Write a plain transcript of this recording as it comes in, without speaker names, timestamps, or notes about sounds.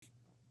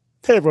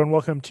Hey everyone,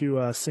 welcome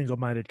to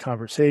Single-Minded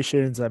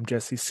Conversations. I'm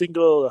Jesse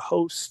Single, the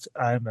host.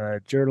 I'm a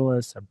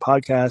journalist and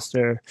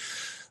podcaster,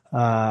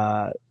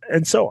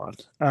 and so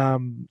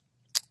on.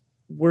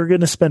 We're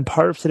going to spend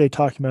part of today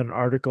talking about an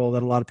article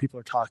that a lot of people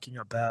are talking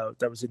about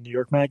that was in New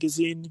York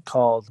Magazine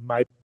called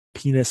 "My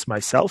Penis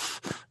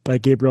Myself" by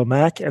Gabriel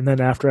Mack. And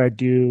then after I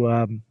do,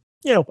 I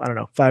don't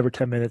know, 5 or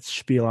 10 minutes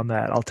spiel on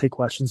that, I'll take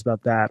questions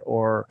about that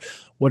or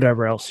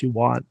whatever else you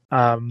want.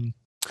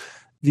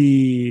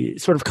 The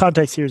sort of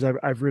context here is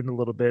I've written a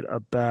little bit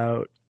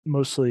about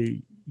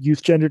mostly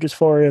youth gender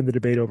dysphoria and the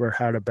debate over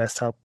how to best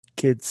help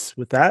kids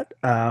with that,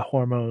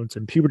 hormones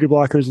and puberty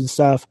blockers and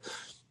stuff.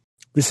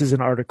 This is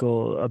an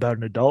article about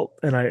an adult,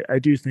 and I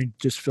do think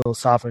just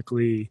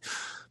philosophically,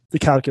 the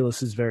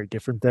calculus is very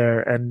different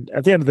there. And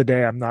at the end of the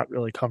day, I'm not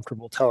really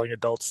comfortable telling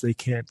adults they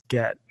can't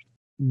get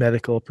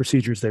medical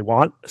procedures they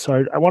want.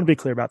 So I want to be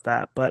clear about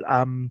that. But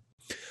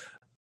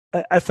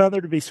I found there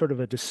to be sort of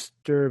a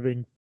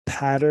disturbing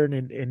pattern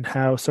in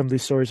how some of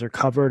these stories are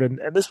covered, and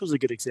this was a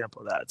good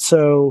example of that.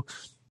 So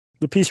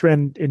the piece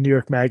ran in New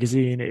York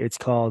Magazine. It's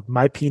called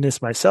 "My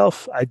Penis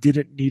Myself. I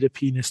didn't need a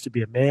penis to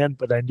be a man,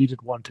 but I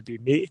needed one to be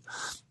me."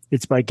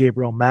 It's by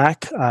Gabriel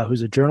Mack,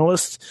 who's a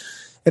journalist,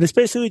 and it's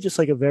basically just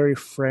like a very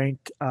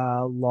frank,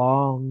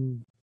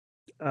 long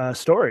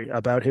story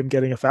about him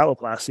getting a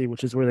phalloplasty,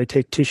 which is where they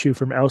take tissue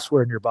from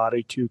elsewhere in your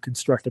body to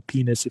construct a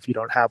penis if you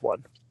don't have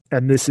one.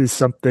 And this is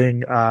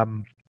something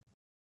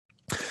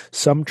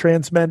some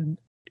trans men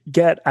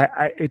get.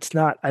 I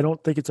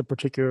don't think it's a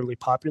particularly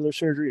popular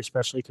surgery,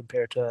 especially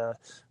compared to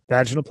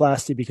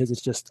vaginoplasty, because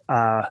it's just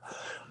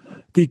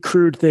the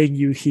crude thing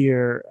you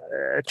hear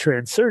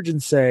trans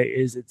surgeons say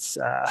is it's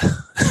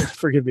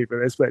forgive me for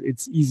this, but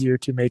it's easier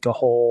to make a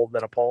hole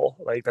than a pole.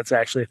 Like, that's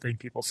actually a thing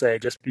people say,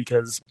 just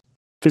because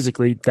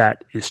physically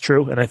that is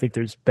true, and I think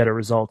there's better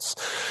results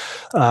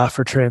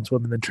for trans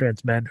women than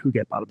trans men who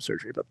get bottom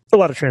surgery, but a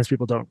lot of trans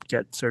people don't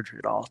get surgery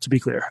at all, to be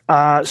clear.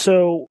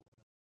 So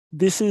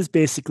this is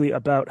basically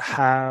about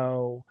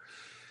how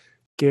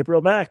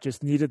Gabriel Mack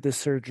just needed this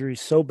surgery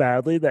so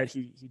badly that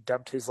he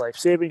dumped his life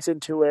savings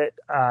into it.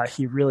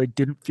 He really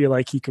didn't feel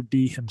like he could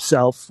be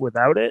himself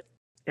without it,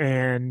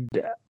 and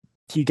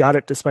he got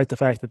it despite the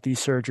fact that these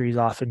surgeries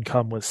often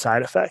come with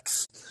side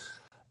effects.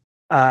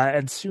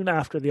 And soon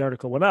after the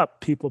article went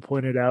up, people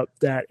pointed out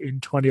that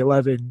in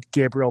 2011,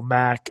 Gabriel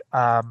Mack,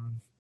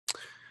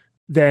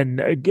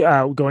 then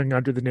going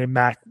under the name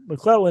Mac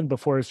McClellan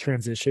before his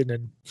transition,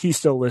 and he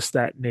still lists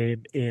that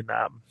name in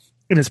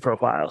his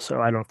profile. So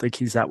I don't think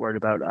he's that worried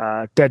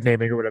about dead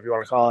naming or whatever you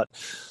want to call it.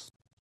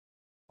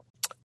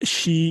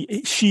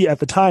 She at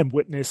the time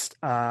witnessed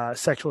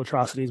sexual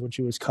atrocities when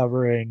she was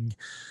covering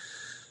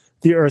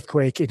the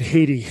earthquake in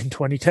Haiti in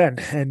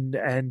 2010,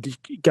 and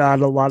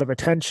got a lot of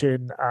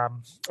attention.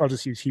 I'll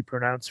just use he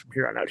pronouns from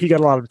here on out. He got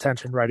a lot of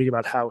attention writing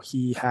about how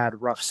he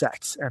had rough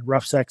sex, and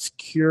rough sex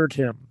cured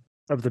him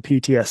of the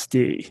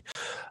PTSD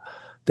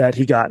that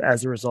he got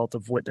as a result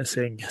of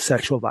witnessing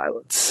sexual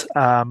violence.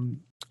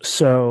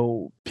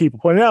 So people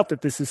pointed out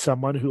that this is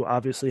someone who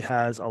obviously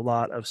has a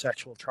lot of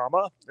sexual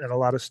trauma and a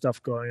lot of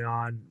stuff going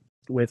on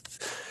with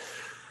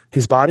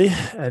his body,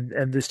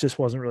 and this just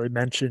wasn't really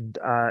mentioned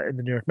in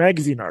the New York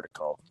Magazine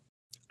article.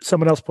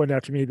 Someone else pointed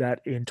out to me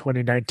that in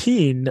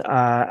 2019,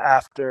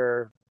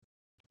 after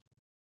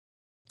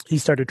he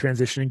started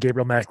transitioning,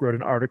 Gabriel Mack wrote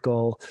an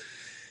article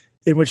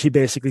in which he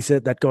basically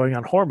said that going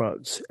on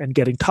hormones and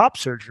getting top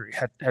surgery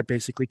had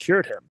basically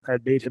cured him,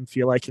 had made him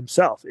feel like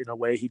himself in a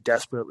way he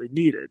desperately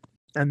needed.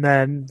 And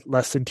then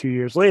less than 2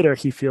 years later,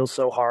 he feels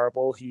so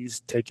horrible,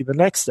 he's taking the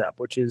next step,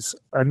 which is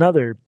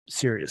another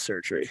serious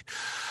surgery.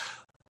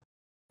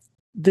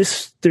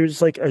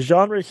 There's like a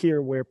genre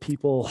here where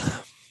people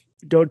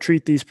don't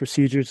treat these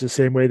procedures the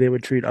same way they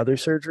would treat other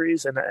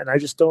surgeries. And I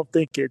just don't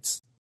think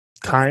it's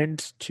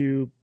kind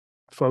to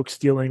folks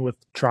dealing with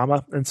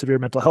trauma and severe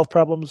mental health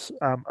problems.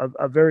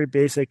 A very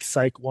basic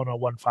Psych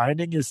 101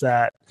 finding is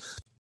that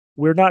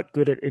we're not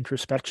good at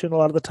introspection a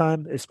lot of the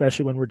time,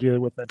 especially when we're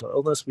dealing with mental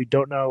illness. We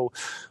don't know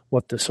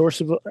what the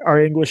source of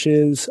our anguish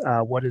is,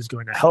 what is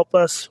going to help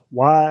us,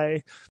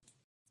 why.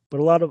 But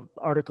a lot of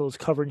articles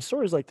covering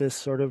stories like this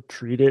sort of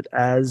treat it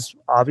as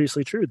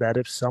obviously true, that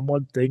if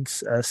someone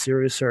thinks a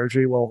serious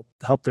surgery will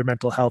help their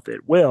mental health,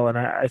 it will. And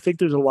I think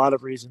there's a lot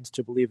of reasons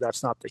to believe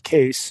that's not the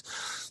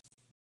case.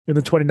 In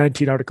the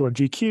 2019 article in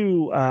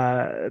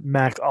GQ,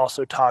 Mac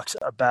also talks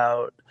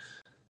about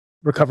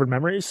recovered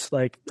memories.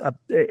 Like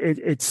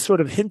it's sort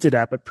of hinted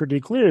at, but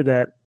pretty clear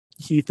that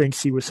he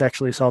thinks he was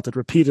sexually assaulted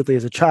repeatedly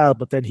as a child,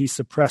 but then he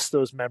suppressed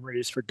those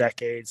memories for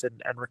decades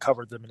and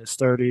recovered them in his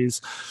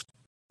 30s.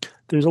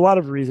 There's a lot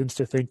of reasons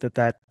to think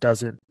that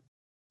doesn't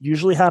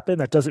usually happen.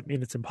 That doesn't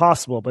mean it's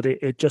impossible, but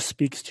it just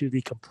speaks to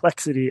the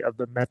complexity of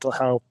the mental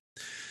health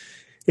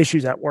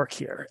issues at work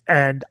here.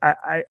 And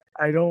I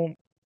don't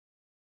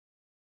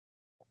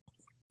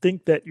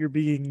think that you're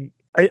being...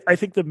 I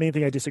think the main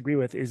thing I disagree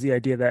with is the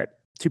idea that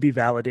to be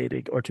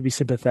validating or to be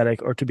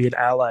sympathetic or to be an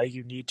ally,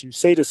 you need to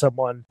say to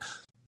someone,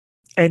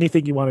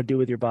 anything you want to do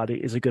with your body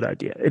is a good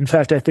idea. In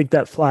fact, I think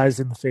that flies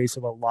in the face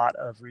of a lot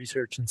of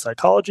research in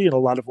psychology and a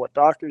lot of what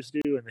doctors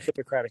do and the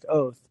Hippocratic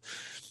Oath.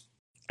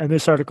 And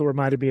this article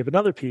reminded me of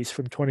another piece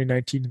from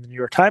 2019 in the New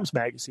York Times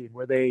Magazine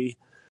where the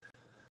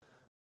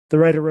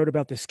writer wrote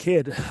about this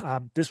kid.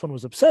 This one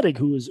was upsetting,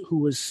 who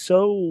was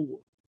so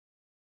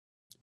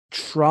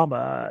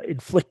trauma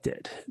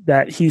inflicted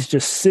that he's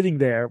just sitting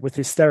there with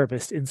his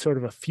therapist in sort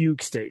of a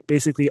fugue state,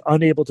 basically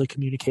unable to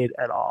communicate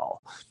at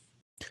all.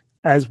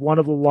 As one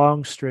of the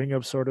long string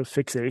of sort of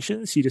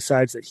fixations, he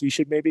decides that he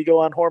should maybe go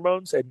on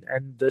hormones, and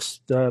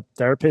the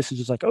therapist is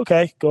just like,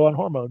 okay, go on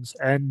hormones.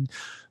 And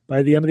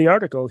by the end of the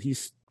article,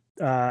 he's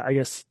I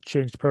guess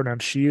changed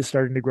pronouns. She is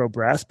starting to grow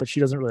breasts, but she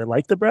doesn't really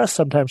like the breasts.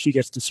 Sometimes she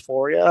gets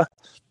dysphoria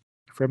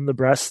from the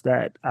breasts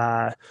that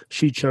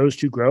she chose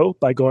to grow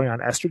by going on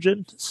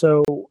estrogen.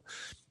 So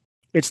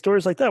it's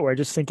stories like that where I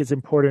just think it's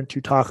important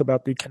to talk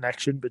about the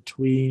connection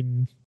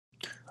between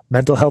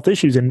mental health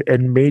issues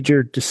and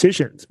major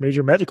decisions,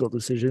 major medical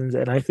decisions.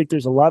 And I think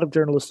there's a lot of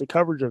journalistic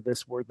coverage of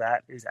this where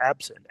that is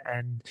absent.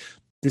 And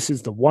this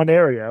is the one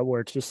area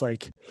where it's just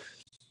like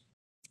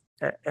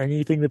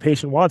anything the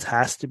patient wants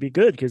has to be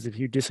good, because if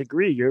you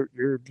disagree,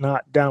 you're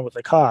not down with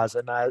the cause.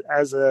 And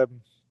as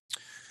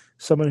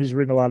someone who's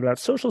written a lot about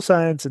social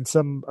science and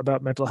some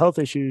about mental health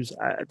issues,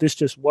 this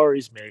just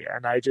worries me.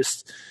 And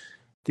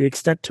the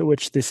extent to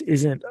which this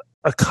isn't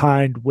a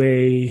kind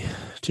way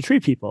to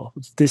treat people,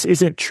 this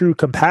isn't true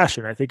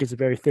compassion. I think it's a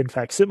very thin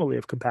facsimile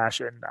of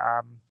compassion.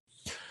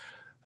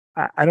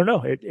 I don't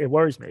know. It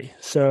worries me.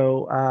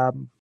 So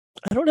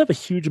I don't have a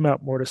huge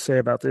amount more to say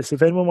about this.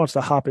 If anyone wants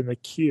to hop in the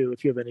queue,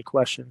 if you have any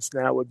questions,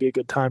 now would be a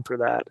good time for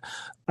that.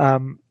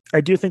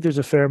 I do think there's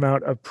a fair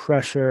amount of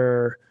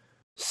pressure,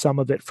 some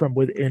of it from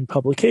within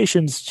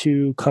publications,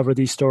 to cover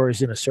these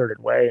stories in a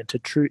certain way and to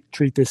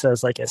treat this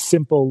as like a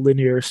simple,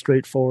 linear,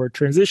 straightforward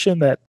transition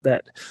that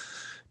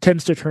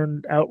tends to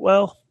turn out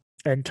well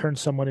and turn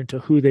someone into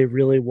who they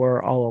really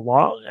were all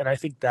along. And I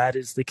think that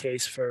is the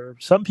case for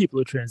some people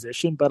who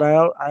transition. But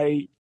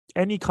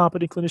any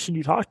competent clinician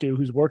you talk to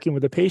who's working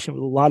with a patient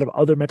with a lot of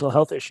other mental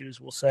health issues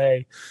will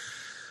say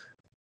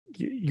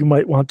you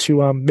might want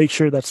to make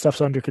sure that stuff's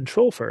under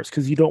control first,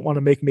 because you don't want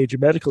to make major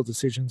medical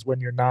decisions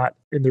when you're not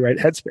in the right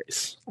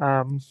headspace.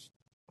 I've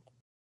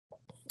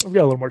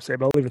got a little more to say,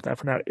 but I'll leave it at that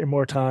for now.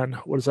 Immortan,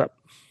 what is up?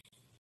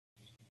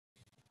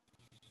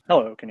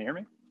 Hello, can you hear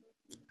me?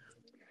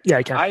 Yeah,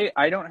 I can.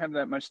 I don't have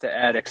that much to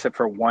add except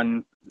for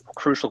one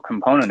crucial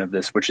component of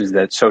this, which is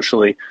that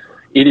socially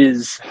it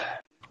is...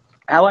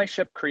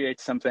 allyship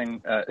creates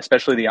something,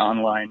 especially the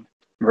online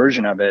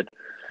version of it,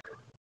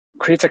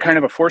 creates a kind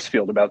of a force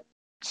field about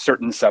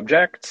certain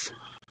subjects.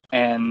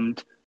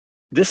 And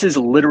this is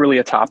literally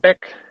a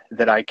topic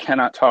that I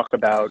cannot talk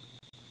about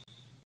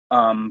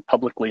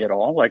publicly at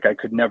all. Like, I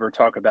could never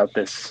talk about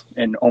this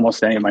in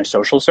almost any of my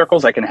social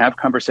circles. I can have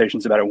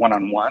conversations about it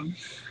one-on-one.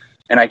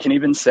 And I can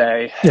even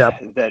say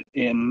that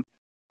in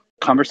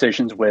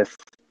conversations with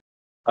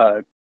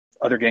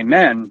other gay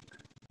men,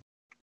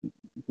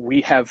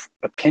 we have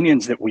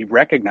opinions that we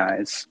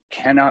recognize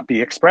cannot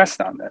be expressed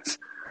on this.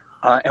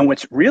 And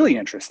what's really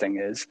interesting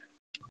is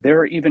there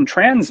are even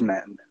trans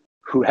men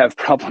who have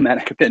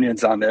problematic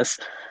opinions on this.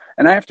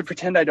 And I have to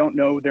pretend I don't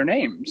know their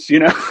names,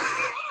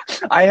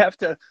 I have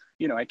to,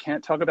 I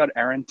can't talk about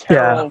Aaron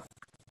Terrell,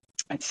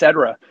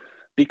 etc.,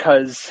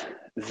 because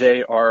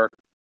they are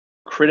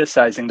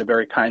criticizing the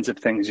very kinds of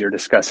things you're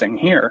discussing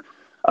here.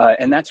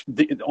 And that's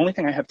the only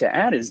thing I have to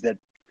add is that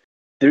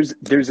there's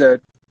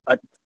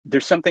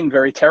something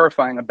very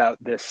terrifying about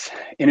this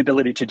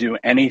inability to do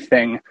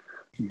anything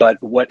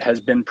but what has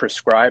been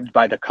prescribed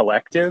by the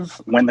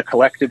collective. When the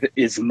collective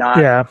is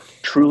not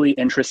truly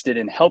interested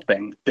in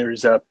helping,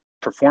 there's a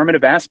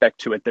performative aspect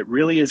to it that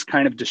really is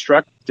kind of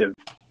destructive.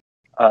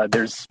 I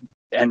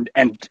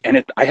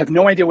have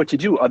no idea what to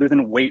do other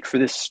than wait for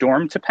this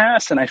storm to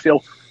pass. And I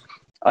feel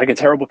like a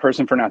terrible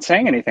person for not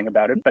saying anything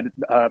about it. But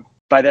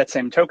by that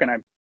same token,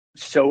 I'm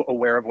so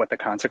aware of what the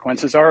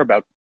consequences are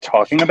about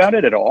talking about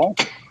it at all.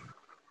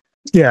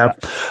 Yeah,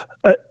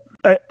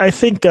 I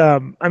think,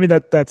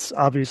 that's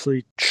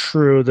obviously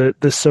true,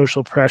 the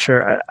social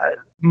pressure.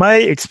 My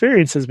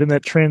experience has been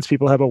that trans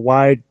people have a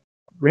wide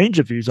range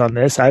of views on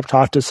this. I've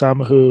talked to some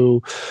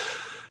who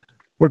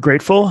were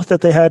grateful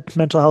that they had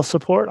mental health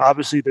support.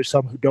 Obviously, there's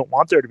some who don't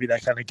want there to be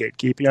that kind of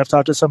gatekeeping. I've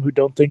talked to some who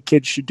don't think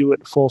kids should do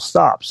it full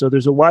stop. So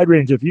there's a wide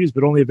range of views,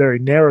 but only a very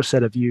narrow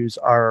set of views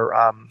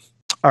are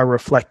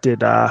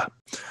reflected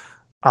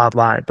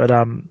online.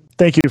 But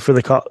thank you for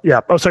the call.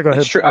 Yeah. Oh, sorry. Go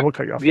ahead. Sure. I will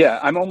cut you off. Yeah,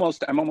 I'm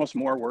almost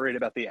more worried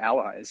about the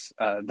allies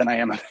than I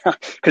am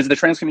about, because the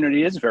trans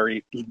community is there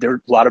are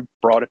a lot of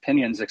broad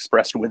opinions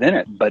expressed within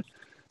it, but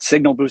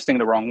signal boosting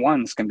the wrong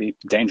ones can be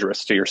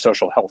dangerous to your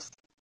social health.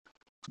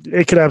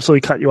 It could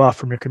absolutely cut you off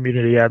from your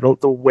community. Yeah,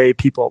 the way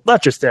people,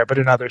 not just there, but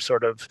in other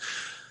sort of,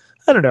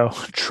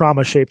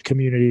 trauma-shaped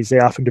communities, they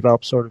often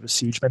develop sort of a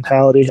siege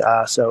mentality.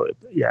 So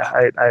yeah,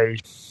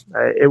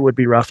 it would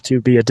be rough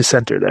to be a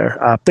dissenter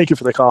there. Thank you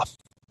for the call.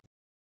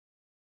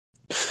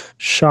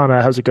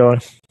 Shauna, how's it going?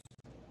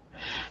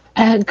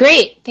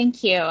 Great,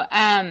 thank you.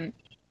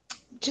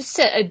 Just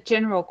a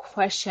general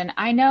question.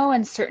 I know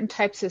in certain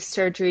types of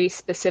surgery,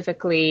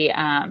 specifically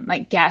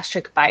like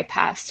gastric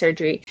bypass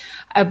surgery,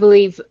 I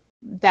believe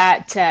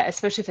that,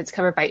 especially if it's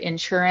covered by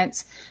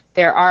insurance,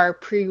 there are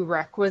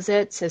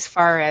prerequisites as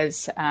far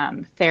as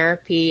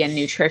therapy and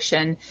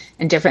nutrition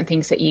and different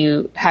things that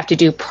you have to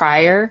do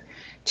prior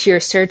to your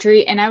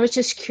surgery. And I was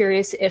just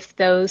curious if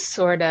those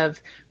sort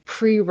of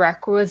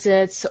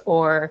prerequisites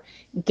or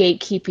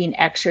gatekeeping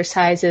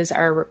exercises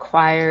are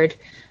required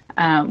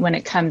when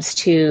it comes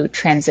to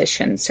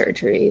transition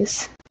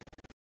surgeries?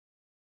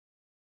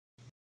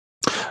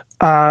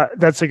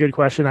 That's a good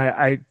question.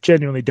 I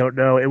genuinely don't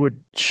know. It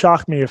would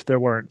shock me if there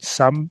weren't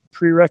some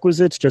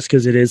prerequisites, just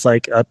because it is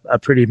like a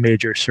pretty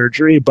major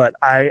surgery. But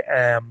I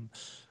am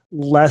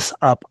less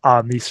up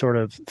on the sort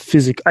of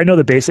physical. I know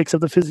the basics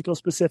of the physical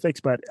specifics,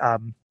 but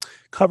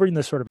covering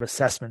the sort of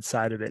assessment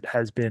side of it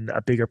has been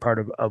a bigger part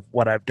of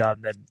what I've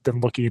done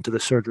than looking into the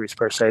surgeries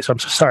per se. So I'm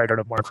so sorry I don't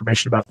have more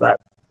information about that.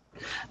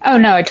 Oh,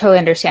 no, I totally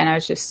understand. I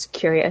was just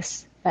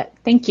curious. But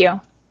thank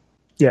you.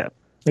 Yeah.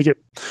 Thank you.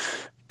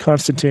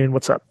 Constantine,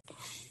 what's up?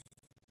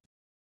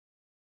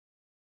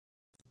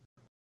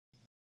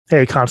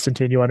 Hey,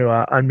 Constantine, you want to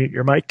unmute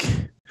your mic?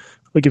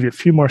 We'll give you a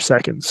few more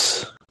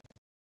seconds.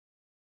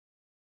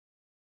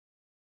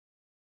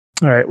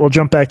 All right, we'll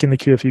jump back in the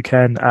queue if you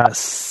can.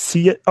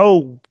 See it.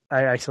 Oh,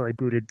 I accidentally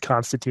booted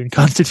Constantine.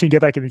 Constantine,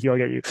 get back in the queue. I'll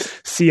get you.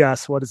 See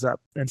us. What is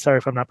up? And sorry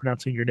if I'm not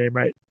pronouncing your name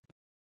right.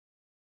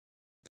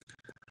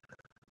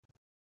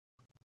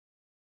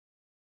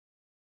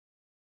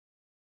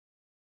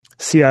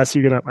 See us.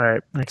 You're gonna. All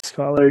right. Next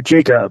caller,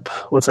 Jacob.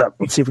 What's up?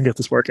 Let's see if we can get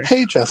this working.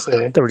 Hey,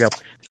 Jesse. There we go.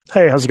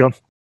 Hey, how's it going?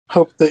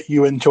 Hope that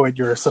you enjoyed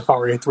your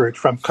safari through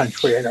Trump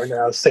country and are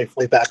now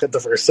safely back at the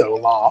Verso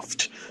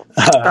loft.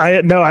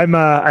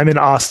 I'm in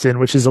Austin,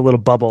 which is a little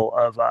bubble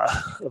of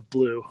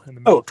blue in the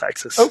middle of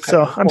Texas. Okay.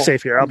 So I'm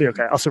safe here. I'll be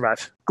okay. I'll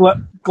survive.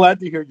 Glad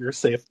to hear you're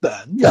safe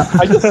then. Yeah,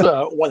 I just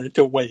wanted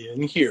to weigh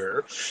in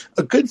here.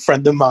 A good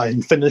friend of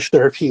mine finished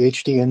their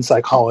PhD in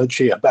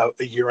psychology about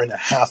a year and a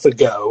half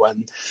ago,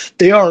 and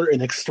they are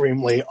an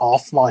extremely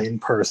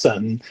offline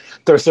person.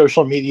 Their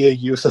social media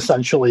use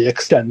essentially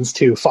extends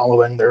to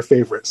following their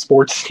favorite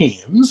sports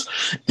teams.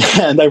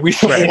 And I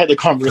recently had a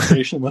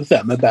conversation with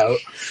them about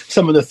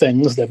some of the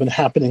things that have been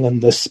happening in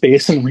this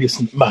space in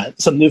recent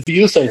months. And the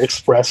views I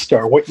expressed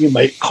are what you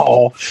might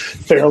call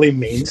fairly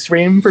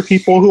mainstream for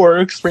people who are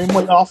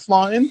extremely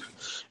offline.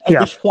 At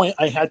which point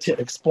I had to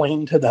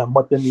explain to them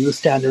what the new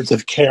standards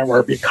of care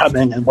are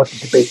becoming and what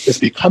the debate is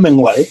becoming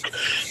like,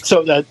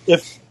 so that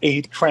if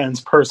a trans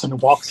person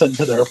walks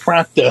into their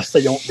practice,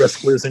 they don't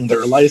risk losing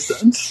their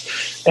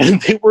license.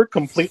 And they were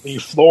completely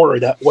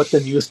floored at what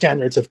the new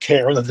standards of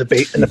care and the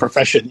debate in the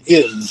profession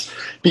is,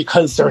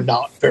 because they're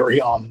not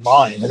very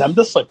online. And I'm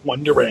just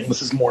wondering,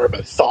 this is more of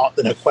a thought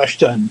than a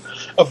question,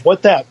 of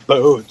what that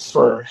bodes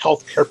for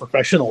healthcare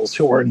professionals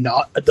who are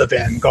not at the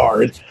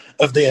vanguard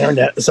of the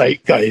internet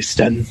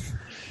zeitgeist and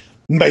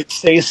might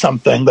say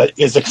something that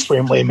is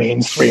extremely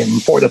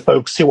mainstream for the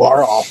folks who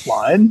are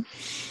offline.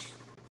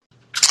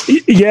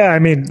 Yeah, I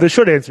mean, the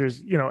short answer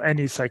is,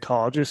 any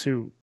psychologist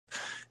who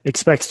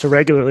expects to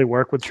regularly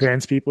work with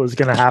trans people is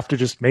going to have to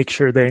just make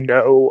sure they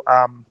know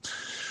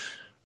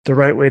the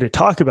right way to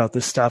talk about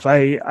this stuff.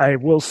 I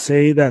will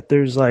say that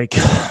there's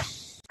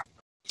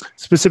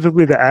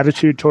specifically the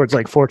attitude towards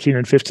 14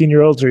 and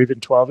 15-year-olds or even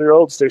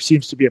 12-year-olds, there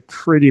seems to be a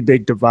pretty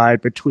big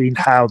divide between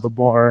how the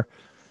more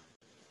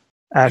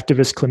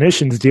activist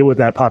clinicians deal with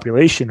that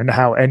population and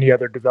how any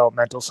other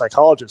developmental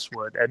psychologist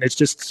would. And it's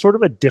just sort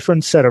of a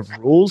different set of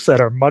rules that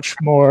are much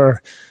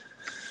more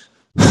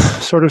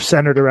sort of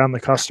centered around the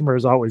customer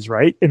is always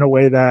right, in a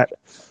way that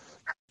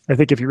I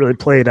think if you really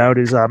play it out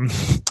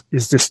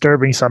is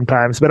disturbing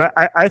sometimes. But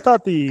I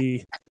thought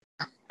the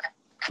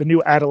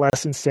new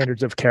adolescent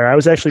standards of care, I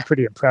was actually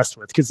pretty impressed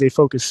with, because they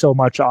focus so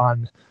much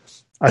on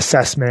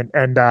assessment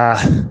and,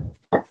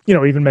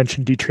 even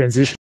mentioned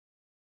detransition.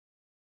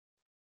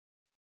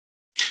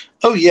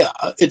 Oh, yeah.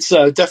 It's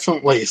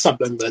definitely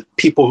something that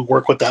people who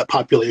work with that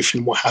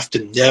population will have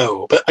to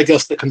know. But I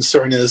guess the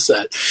concern is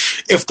that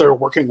if they're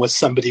working with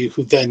somebody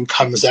who then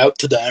comes out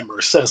to them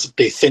or says that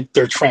they think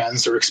they're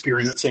trans or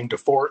experiencing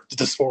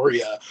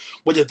dysphoria,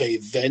 what do they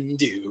then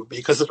do?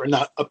 Because if they're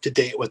not up to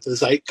date with the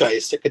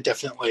zeitgeist, it could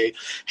definitely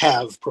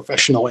have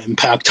professional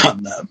impact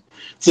on them.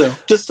 So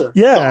just a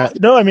thought.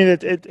 No, I mean,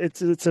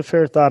 it's a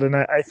fair thought. And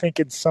I think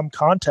in some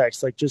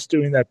context, just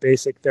doing that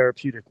basic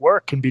therapeutic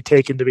work can be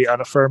taken to be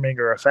unaffirming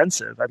or offensive.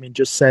 I mean,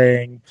 just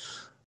saying,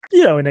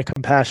 in a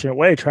compassionate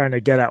way, trying to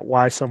get at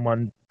why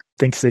someone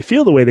thinks they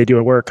feel the way they do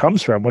and where it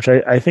comes from, which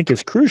I think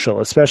is crucial,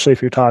 especially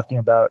if you're talking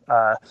about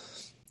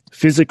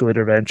physical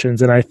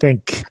interventions. And I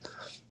think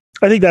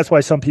that's why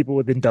some people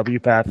within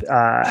WPATH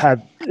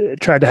have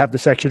tried to have the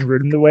section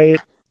written the way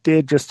it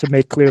did, just to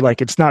make clear,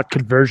 it's not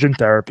conversion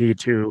therapy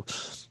to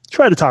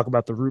try to talk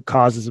about the root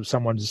causes of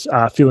someone's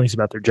feelings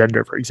about their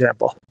gender, for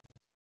example.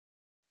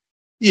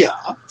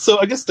 Yeah. So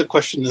I guess the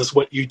question is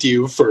what you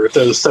do for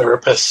those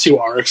therapists who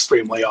are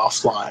extremely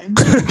offline.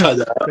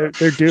 But,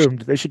 they're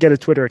doomed. They should get a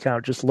Twitter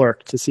account, just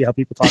lurk to see how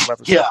people talk about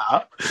this.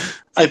 Yeah,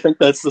 I think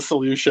that's the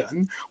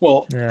solution.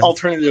 Well, Yeah. I'll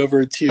turn it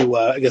over to,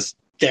 I guess,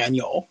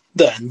 Daniel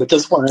then, but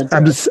just wanted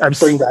to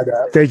bring that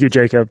up. Thank you,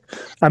 Jacob.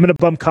 I'm going to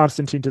bump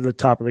Constantine to the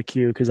top of the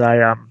queue because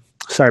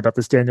sorry about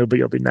this, Daniel, but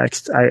you'll be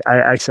next. I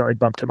accidentally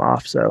bumped him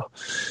off. So,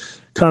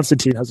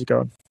 Constantine, how's it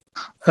going?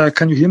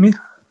 Can you hear me?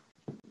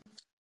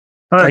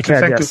 I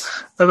can,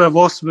 yes. There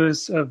was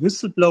this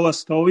whistleblower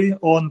story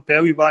on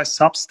Barry Weiss'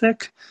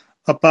 Substack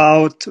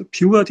about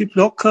puberty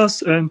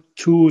blockers, and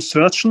two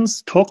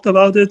surgeons talked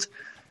about it.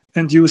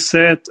 And you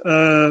said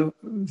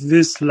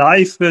this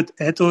life that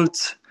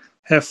adults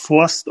have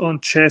forced on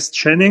Jazz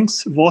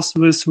Jennings, was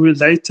this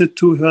related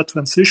to her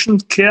transition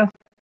care?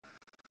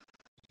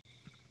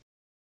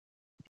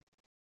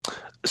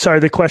 Sorry,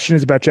 the question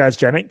is about Jazz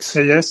Jennings?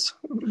 Yes.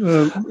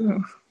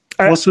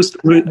 Was this...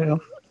 Yeah.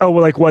 Oh,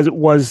 well, like,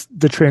 was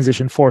the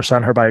transition forced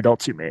on her by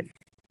adults, you mean?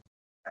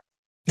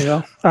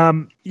 Yeah.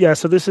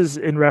 So this is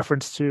in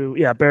reference to,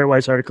 Barry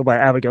White's article by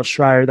Abigail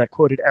Schreier that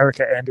quoted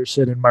Erica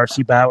Anderson and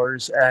Marcy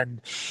Bowers. And,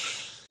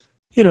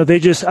 they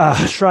just,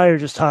 Schreier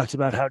just talks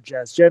about how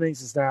Jazz Jennings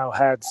has now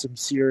had some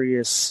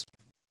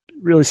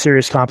really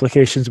serious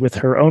complications with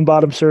her own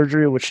bottom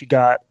surgery, which she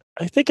got,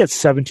 I think, at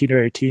 17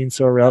 or 18,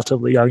 so a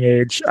relatively young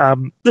age.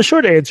 The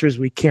short answer is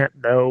we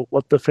can't know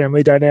what the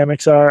family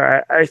dynamics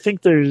are. I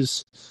think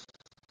there's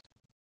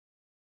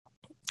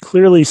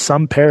clearly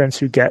some parents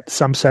who get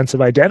some sense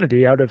of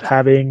identity out of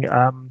having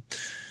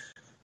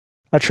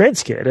a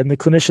trans kid. And the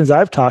clinicians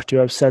I've talked to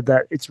have said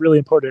that it's really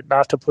important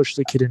not to push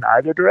the kid in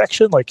either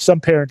direction. Like,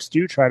 some parents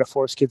do try to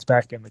force kids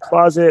back in the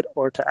closet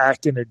or to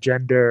act in a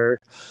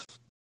gender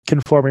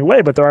conforming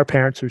way, but there are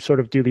parents who sort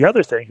of do the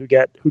other thing, who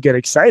get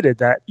excited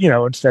that,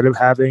 instead of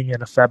having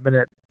an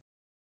effeminate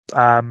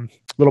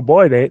little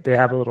boy, they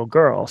have a little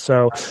girl.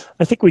 So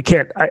I think we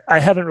can't, I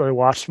haven't really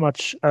watched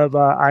much of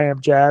I Am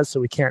Jazz, so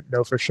we can't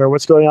know for sure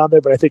what's going on there,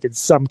 but I think in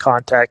some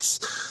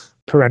contexts,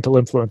 parental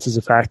influence is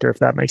a factor, if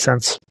that makes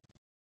sense.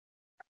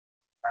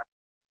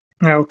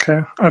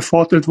 Okay. I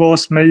thought it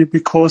was maybe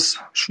because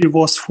she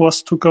was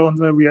forced to go on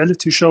the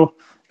reality show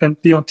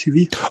and be on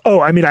TV. Oh,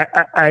 I mean,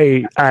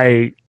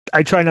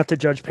 I try not to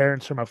judge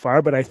parents from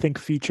afar, but I think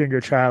featuring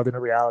your child in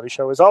a reality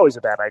show is always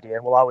a bad idea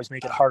and will always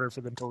make it harder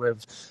for them to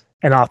live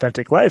an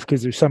authentic life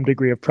because there's some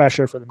degree of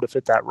pressure for them to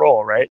fit that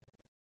role, right?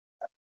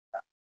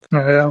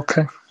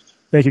 Okay.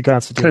 Thank you,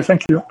 Constantine.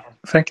 Okay,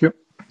 thank you.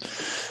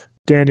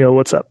 Daniel,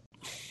 what's up?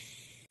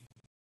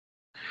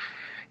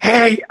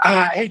 Hey,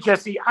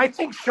 Jesse. I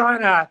think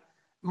Shauna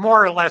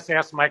more or less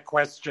asked my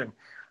question.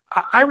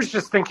 I was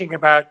just thinking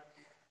about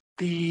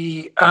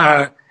the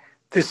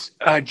this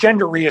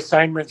gender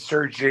reassignment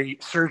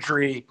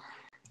surgery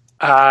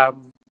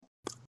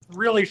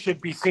really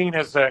should be seen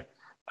as a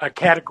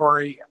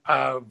category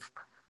of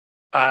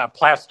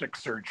plastic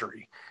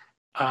surgery.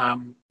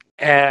 And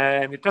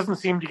it doesn't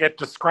seem to get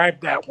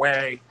described that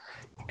way.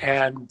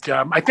 And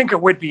I think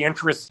it would be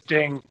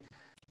interesting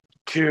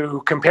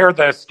to compare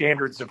the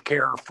standards of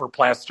care for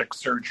plastic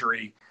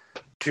surgery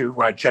to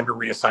gender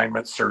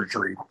reassignment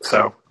surgery.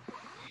 So,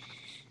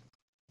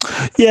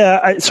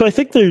 so I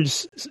think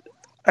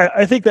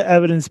I think the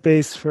evidence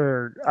base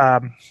for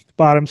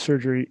bottom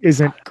surgery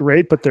isn't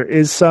great, but there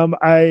is some.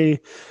 A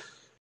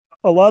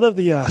lot of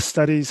the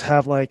studies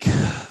have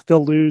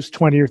they'll lose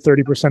 20 or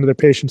 30% of their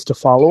patients to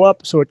follow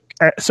up. So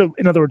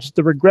in other words,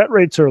 the regret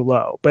rates are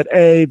low, but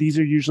these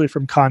are usually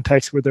from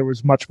contexts where there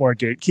was much more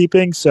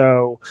gatekeeping.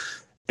 So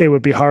it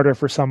would be harder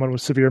for someone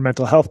with severe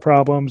mental health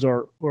problems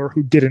or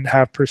who didn't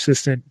have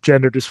persistent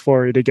gender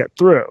dysphoria to get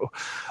through.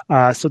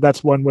 So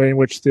that's one way in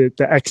which the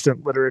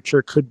extant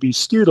literature could be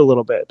skewed a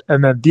little bit.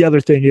 And then the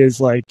other thing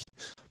is,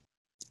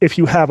 if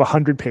you have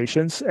 100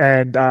 patients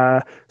and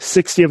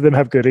 60 of them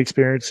have good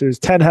experiences,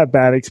 10 have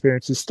bad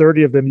experiences,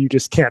 30 of them you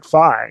just can't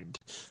find.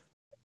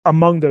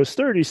 Among those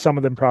 30, some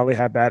of them probably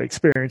have bad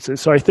experiences.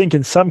 So I think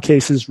in some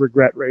cases,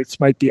 regret rates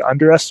might be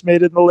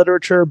underestimated in the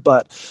literature,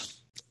 but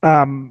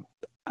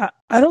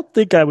I don't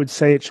think I would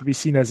say it should be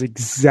seen as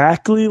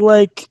exactly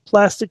like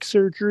plastic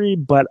surgery,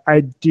 but I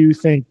do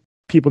think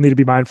people need to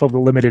be mindful of the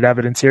limited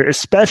evidence here,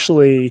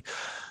 especially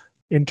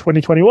in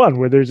 2021,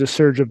 where there's a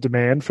surge of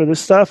demand for this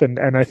stuff. And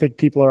I think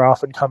people are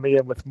often coming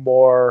in with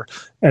more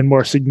and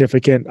more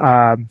significant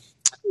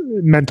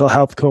mental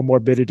health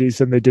comorbidities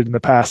than they did in the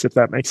past, if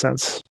that makes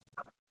sense.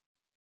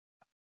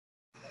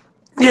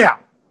 Yeah.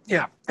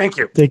 Thank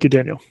you. Thank you,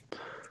 Daniel.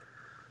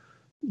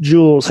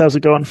 Jules, how's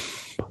it going?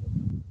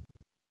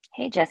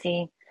 Hey,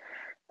 Jesse.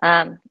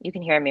 You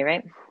can hear me,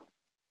 right?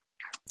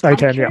 I'm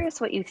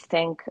curious what you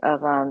think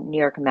of New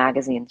York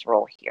Magazine's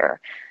role here.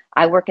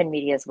 I work in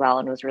media as well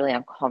and was really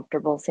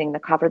uncomfortable seeing the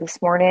cover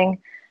this morning.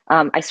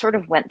 I sort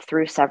of went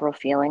through several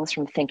feelings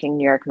from thinking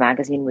New York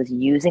Magazine was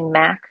using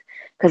MAC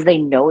because they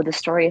know the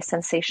story is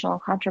sensational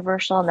and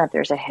controversial and that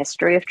there's a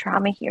history of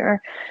trauma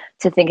here,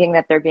 to thinking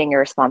that they're being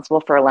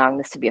irresponsible for allowing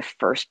this to be a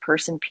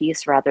first-person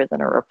piece rather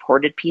than a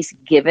reported piece,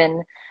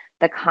 given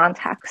the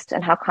context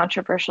and how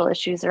controversial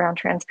issues around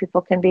trans people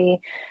can be,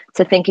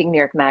 to thinking New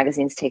York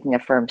Magazine's taking a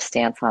firm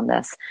stance on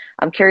this.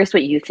 I'm curious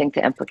what you think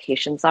the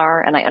implications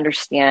are, and I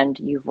understand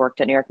you've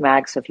worked at New York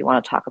Mag, so if you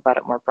want to talk about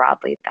it more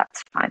broadly,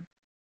 that's fine.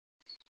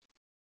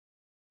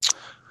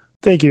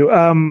 Thank you.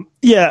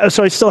 Yeah,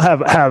 so I still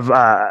have.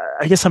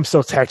 I guess I'm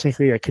still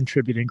technically a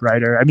contributing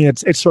writer. I mean,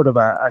 it's sort of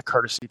a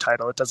courtesy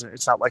title.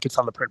 It's not like it's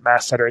on the print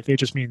masthead or anything. It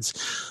just means,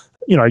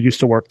 I used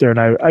to work there, and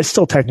I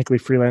still technically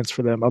freelance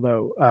for them.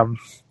 Although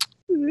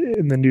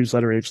in the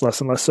newsletter age,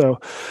 less and less so.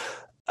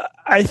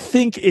 I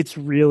think it's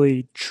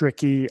really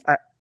tricky.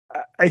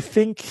 I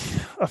think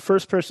a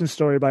first-person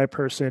story by a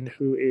person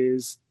who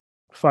is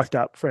fucked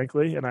up,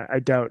 frankly, and I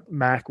doubt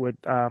Mac would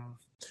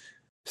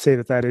say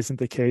that isn't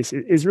the case,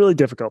 it is really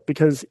difficult,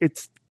 because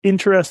it's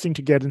interesting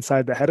to get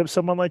inside the head of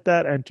someone like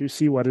that and to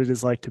see what it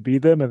is like to be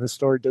them, and the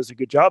story does a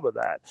good job of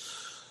that.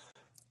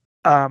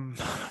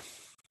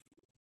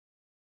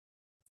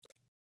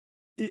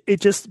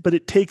 But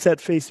it takes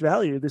at face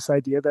value this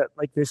idea that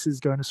like this is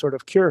going to sort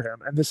of cure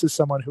him, and this is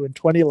someone who in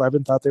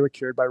 2011 thought they were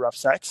cured by rough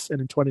sex,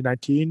 and in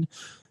 2019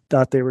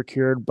 thought they were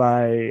cured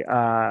by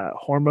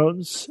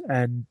hormones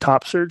and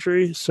top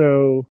surgery.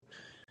 So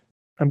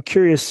I'm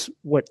curious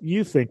what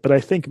you think, but I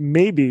think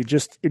maybe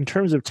just in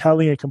terms of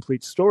telling a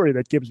complete story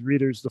that gives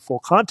readers the full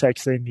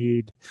context they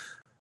need,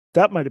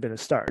 that might have been a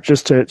start.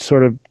 Just to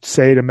sort of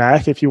say to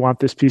Mac, if you want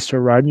this piece to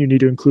run, you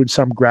need to include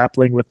some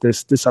grappling with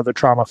this other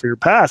trauma for your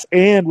past,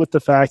 and with the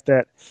fact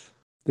that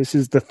this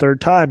is the third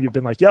time you've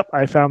been like, yep,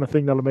 I found the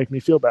thing that'll make me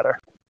feel better.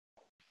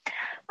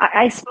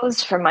 I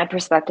suppose from my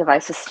perspective, I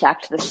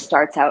suspect this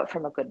starts out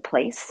from a good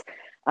place.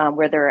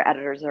 Where there are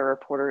editors or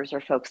reporters or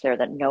folks there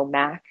that know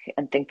Mac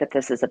and think that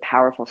this is a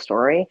powerful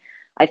story.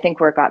 I think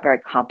where it got very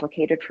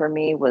complicated for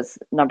me was,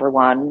 number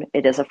one,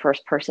 it is a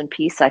first-person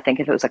piece. I think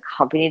if it was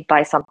accompanied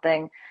by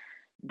something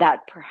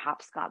that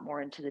perhaps got more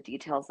into the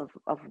details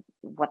of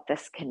what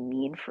this can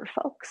mean for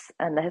folks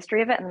and the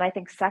history of it. And I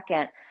think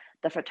second,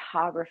 the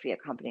photography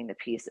accompanying the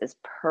piece is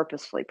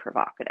purposefully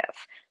provocative,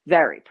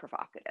 very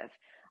provocative.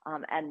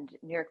 And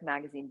New York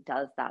Magazine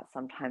does that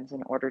sometimes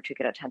in order to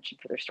get attention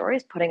for their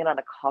stories, putting it on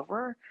a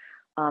cover,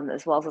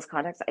 as well as this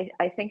context.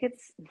 I think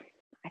it's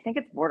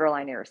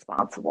borderline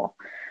irresponsible,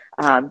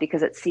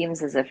 because it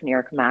seems as if New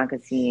York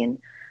Magazine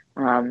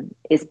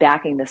is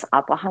backing this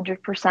up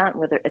 100%,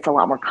 whether it's a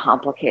lot more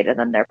complicated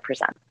than they're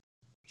presenting.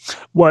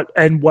 What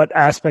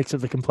aspects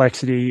of the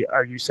complexity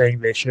are you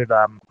saying they should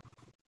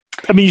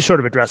I mean, you sort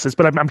of addressed this,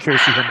 but I'm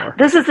curious to hear more.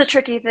 This is the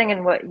tricky thing,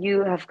 and what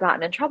you have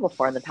gotten in trouble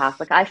for in the past.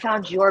 Like, I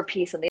found your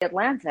piece in The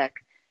Atlantic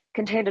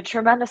contained a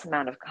tremendous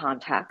amount of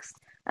context,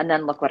 and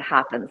then look what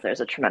happens.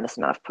 There's a tremendous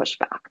amount of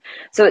pushback.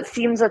 So it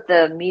seems that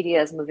the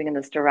media is moving in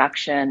this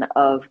direction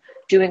of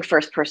doing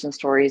first-person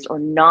stories or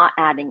not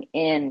adding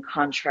in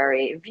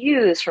contrary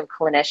views from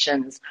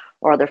clinicians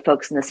or other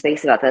folks in the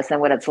space about this.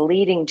 And what it's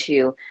leading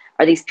to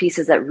are these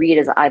pieces that read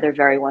as either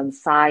very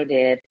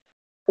one-sided,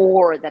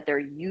 or that they're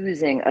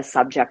using a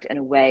subject in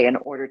a way in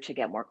order to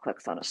get more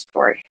clicks on a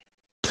story.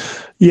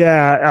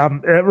 Yeah,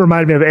 it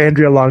reminded me of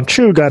Andrea Long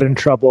Chu got in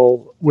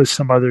trouble with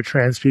some other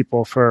trans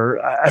people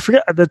for, I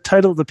forget the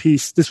title of the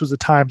piece. This was a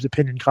Times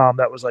opinion column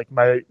that was like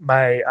my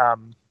I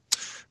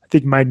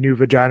think my new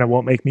vagina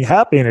won't make me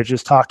happy, and it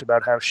just talked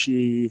about how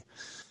she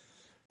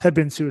had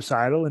been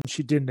suicidal and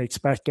she didn't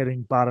expect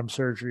getting bottom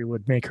surgery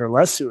would make her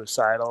less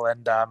suicidal.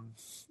 And I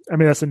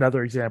mean, that's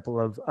another example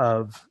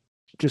of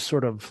just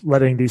sort of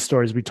letting these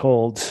stories be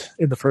told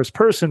in the first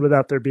person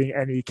without there being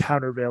any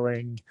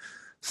countervailing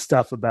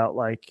stuff about,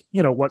 like,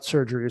 what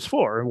surgery is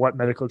for and what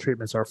medical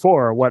treatments are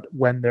for, or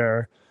when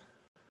they're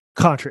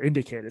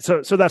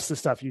contraindicated. So that's the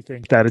stuff you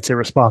think that it's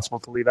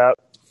irresponsible to leave out?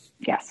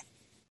 Yes.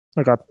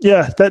 Okay.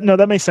 Yeah,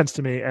 that makes sense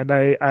to me. And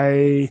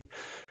I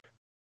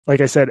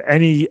like I said,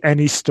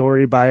 any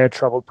story by a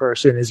troubled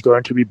person is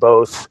going to be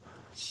both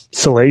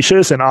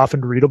salacious and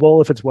often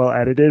readable if it's well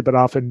edited, but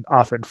often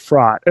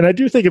fraught. And I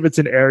do think if it's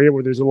an area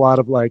where there's a lot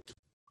of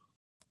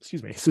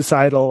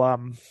societal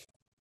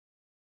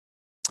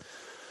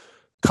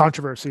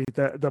controversy,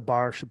 the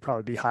bar should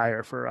probably be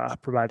higher for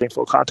providing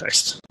full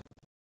context.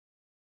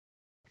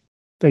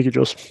 Thank you,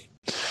 Jules.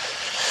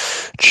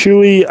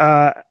 Chewy,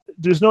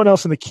 there's no one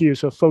else in the queue,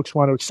 so if folks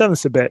want to extend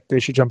this a bit, they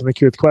should jump in the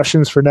queue with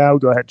questions. For now,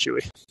 go ahead,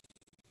 Chewy.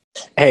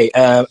 Hey,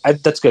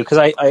 that's good, because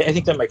I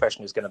think that my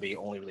question is going to be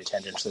only really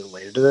tangentially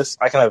related to this.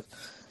 I kind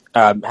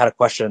of had a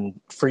question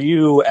for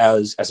you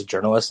as a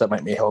journalist that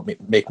might help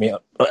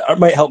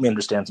me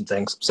understand some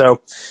things.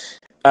 So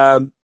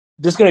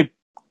this is going to be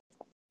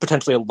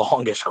potentially a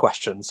longish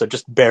question, so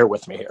just bear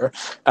with me here.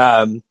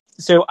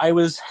 So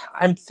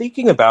I'm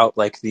thinking about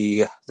like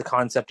the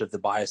concept of the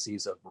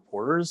biases of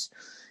reporters,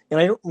 and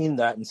I don't mean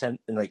that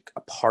in like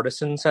a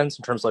partisan sense,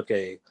 in terms of like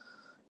a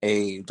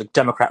like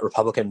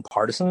Democrat-Republican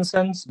partisan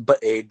sense, but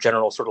a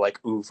general sort of like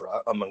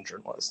oeuvre among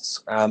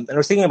journalists. And I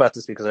was thinking about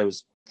this because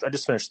I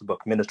just finished the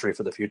book Ministry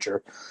for the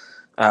Future.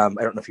 I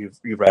don't know if you've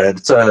read it.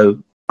 It's a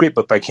great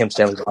book by Kim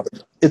Stanley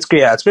Robinson. It's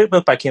a great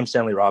book by Kim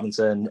Stanley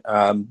Robinson,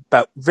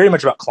 very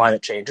much about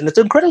climate change, and it's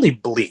incredibly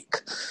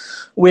bleak.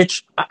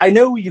 which I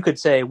know you could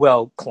say,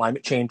 well,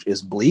 climate change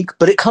is bleak,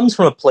 but it comes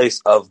from a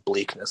place of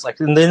bleakness. Like,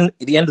 and then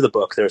at the end of the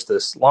book, there's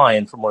this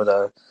line from one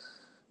of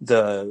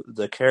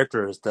the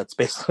characters that's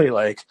basically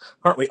like,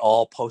 aren't we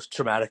all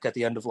post-traumatic at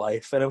the end of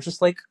life? And it was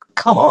just like,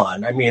 come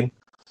on. I mean,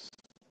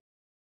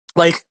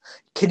 like,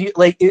 can you,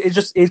 like,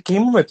 it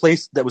came from a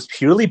place that was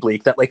purely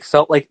bleak, that like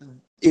felt like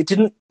it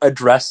didn't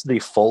address the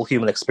full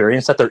human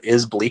experience, that there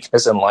is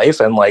bleakness in life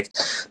and like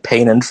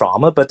pain and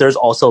trauma, but there's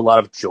also a lot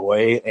of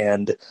joy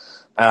and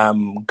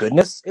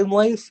goodness in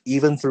life,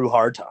 even through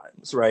hard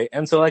times, right?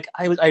 And so like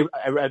I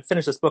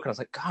finished this book and I was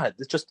like, God,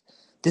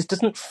 this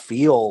doesn't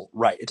feel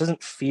right. It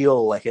doesn't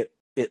feel like it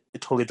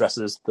totally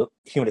addresses the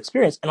human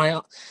experience. And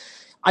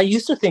I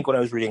used to think when I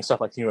was reading stuff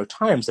like the New York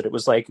Times that it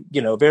was like,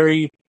 you know,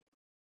 very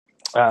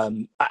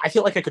I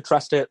feel like I could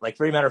trust it, like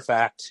very matter of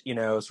fact, you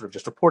know, sort of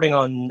just reporting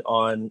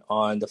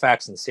on the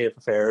facts and the state of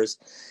affairs.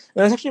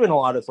 And there's actually been a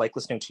lot of like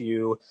listening to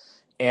you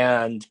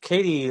and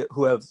Katie,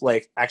 who have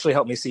like actually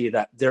helped me see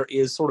that there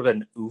is sort of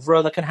an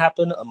oeuvre that can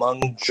happen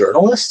among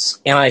journalists.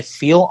 And I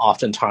feel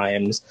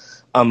oftentimes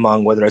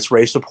among whether it's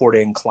race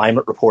reporting,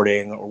 climate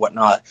reporting, or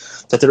whatnot,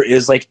 that there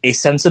is like a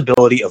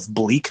sensibility of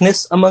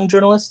bleakness among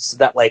journalists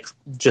that like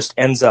just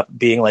ends up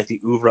being like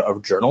the oeuvre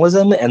of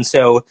journalism. And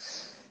so,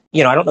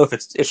 you know, I don't know if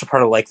it's a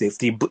part of like if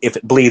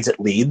it bleeds, it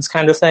leads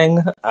kind of thing.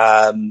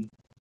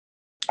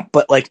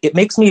 But like it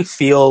makes me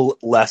feel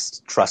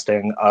less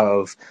trusting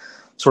of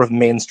sort of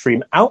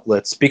mainstream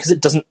outlets because it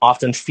doesn't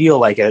often feel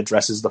like it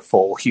addresses the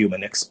full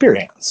human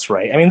experience,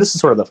 right? I mean, this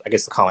is sort of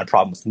the common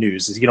problem with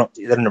news is they don't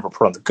ever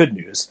put on the good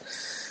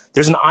news.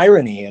 There's an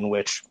irony in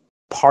which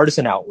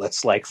partisan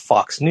outlets like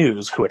Fox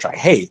News, which I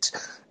hate,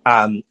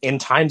 in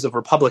times of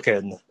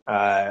Republican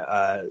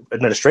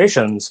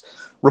administrations,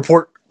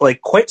 report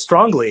like quite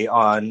strongly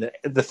on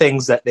the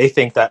things that they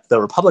think that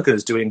the Republican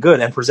is doing good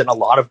and present a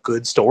lot of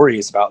good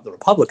stories about the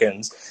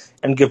Republicans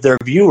and give their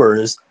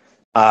viewers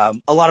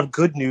a lot of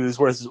good news,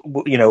 whereas,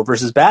 you know,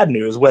 versus bad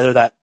news, whether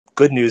that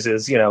good news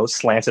is, you know,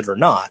 slanted or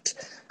not.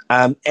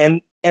 And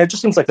it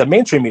just seems like the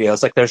mainstream media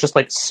is like, there's just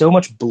like so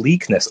much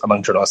bleakness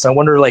among journalists. I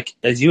wonder, like,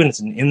 as you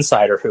as an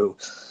insider who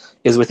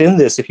is within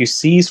this, if you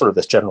see sort of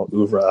this general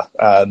oeuvre,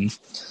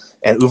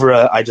 and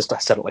oeuvre, I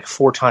said it like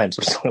 4 times,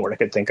 which is the only word I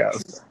could think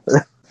of.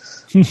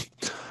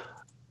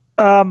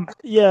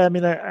 Yeah, I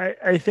mean,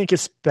 I think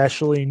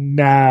especially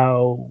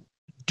now,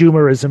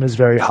 doomerism is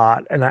very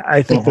hot, and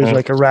I think there's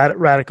like a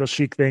radical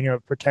chic thing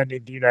of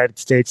pretending the United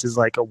States is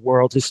like a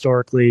world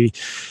historically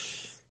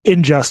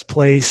unjust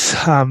place.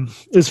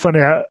 It's funny.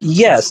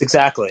 Yes,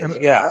 exactly.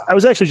 Yeah, I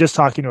was actually just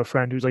talking to a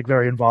friend who's like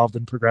very involved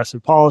in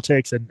progressive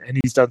politics, and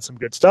he's done some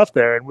good stuff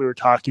there. And we were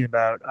talking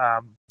about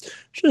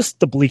just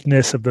the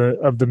bleakness of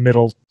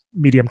the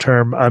medium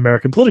term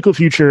American political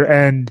future.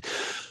 And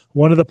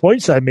one of the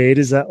points I made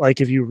is that,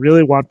 like, if you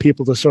really want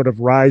people to sort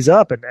of rise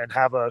up and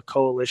have a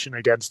coalition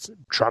against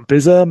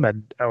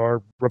Trumpism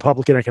or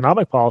Republican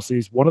economic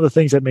policies, one of the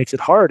things that makes it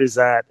hard is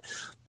that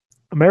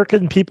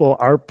American people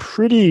are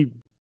pretty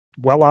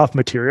well off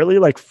materially.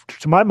 Like,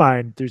 to my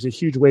mind, there's a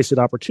huge wasted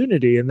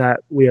opportunity in that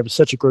we have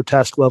such a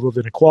grotesque level of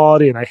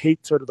inequality, and I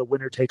hate sort of the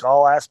winner take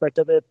all aspect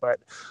of it, but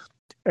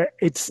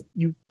it's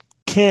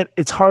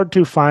hard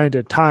to find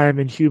a time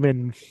in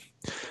human.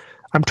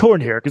 I'm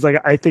torn here because, like,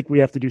 I think we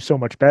have to do so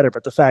much better,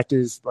 but the fact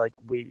is, like,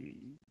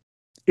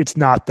 it's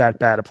not that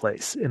bad a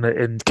place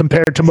in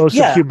compared to most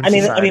of human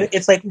society. I mean,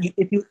 it's like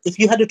if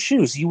you had to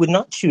choose, you would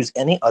not choose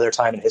any other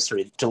time in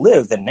history to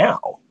live than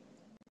now.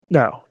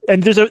 No,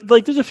 and there's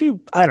a few.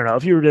 I don't know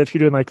if you're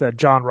doing like the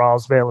John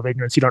Rawls veil of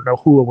ignorance, you don't know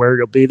who or where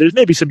you'll be. There's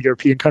maybe some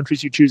European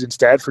countries you choose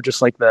instead for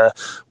just like the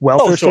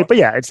welfare state. But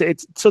yeah,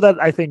 it's so that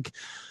I think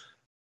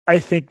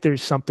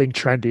there's something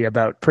trendy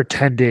about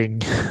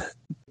pretending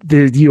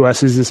the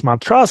U.S. is this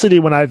monstrosity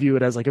when I view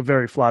it as like a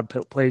very flawed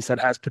place that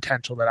has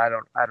potential that I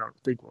don't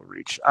think will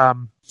reach.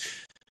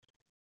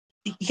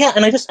 Yeah,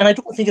 and I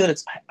don't think that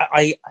it's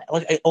I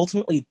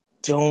ultimately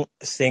don't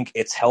think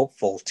it's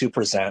helpful to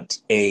present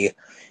a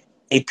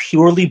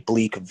purely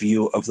bleak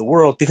view of the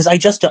world because I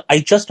just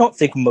don't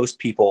think most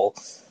people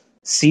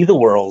see the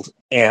world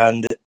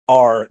and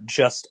are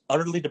just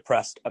utterly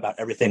depressed about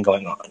everything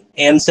going on.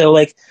 And so,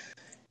 like,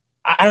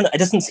 I don't know. It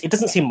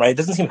doesn't seem right. It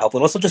doesn't seem helpful.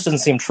 It also just doesn't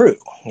seem true,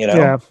 you know?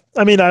 Yeah.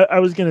 I mean, I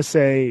was going to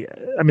say,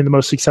 I mean, the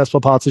most successful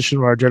politician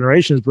of our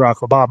generation is Barack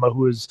Obama,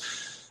 who is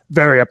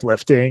very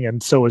uplifting,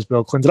 and so was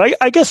Bill Clinton.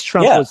 I guess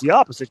Trump was the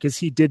opposite because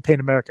he did paint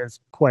America as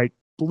quite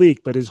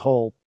bleak, but his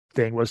whole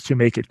thing was to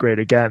make it great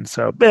again.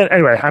 So, but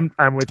anyway,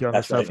 I'm with you on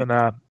this stuff,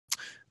 and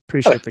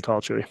appreciate the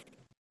call, Chewy.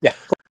 Yeah.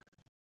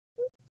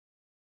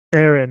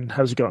 Aaron,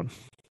 how's it going?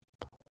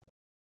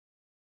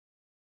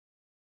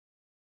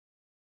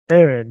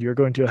 Aaron, you're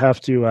going to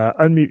have to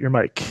unmute your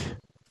mic.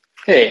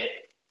 Hey,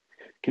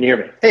 can you hear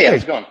me? Hey,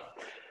 how's it going?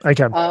 I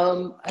can.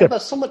 I have a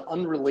somewhat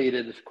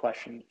unrelated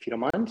question, if you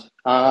don't mind.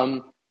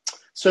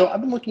 So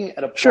I've been looking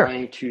at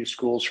applying to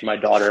schools for my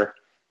daughter.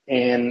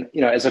 And,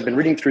 you know, as I've been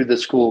reading through the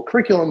school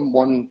curriculum,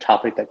 one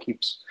topic that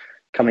keeps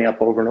coming up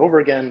over and over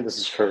again, this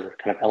is for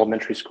kind of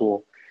elementary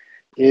school,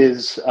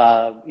 is,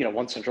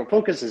 one central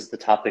focus is the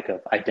topic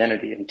of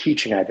identity and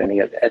teaching identity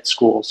at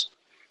schools.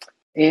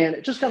 And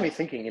it just got me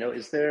thinking,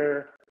 is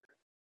there,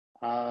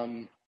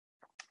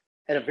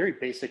 at a very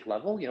basic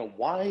level,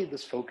 why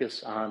this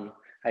focus on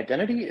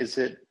identity? Is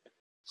it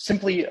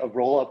simply a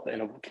roll-up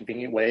in a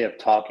convenient way of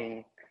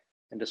talking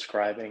and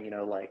describing,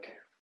 like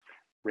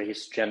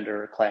race,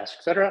 gender, class,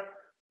 etc.?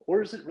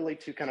 Or is it really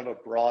to kind of a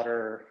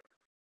broader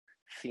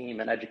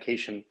theme in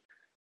education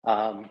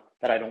that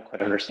I don't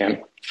quite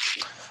understand?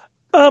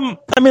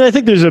 I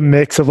think there's a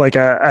mix of like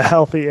a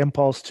healthy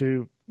impulse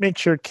to make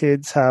sure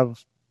kids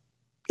have,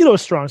 a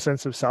strong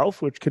sense of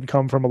self, which can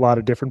come from a lot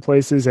of different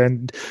places.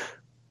 And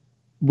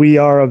we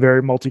are a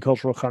very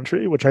multicultural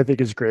country, which I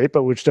think is great,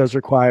 but which does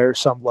require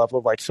some level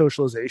of like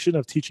socialization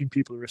of teaching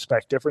people to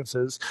respect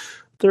differences.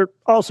 There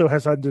also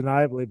has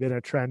undeniably been a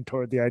trend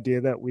toward the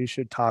idea that we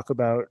should talk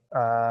about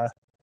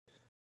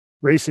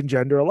race and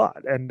gender a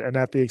lot and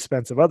at the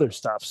expense of other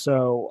stuff.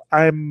 So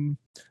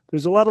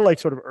there's a lot of like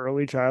sort of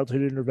early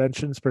childhood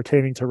interventions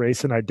pertaining to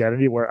race and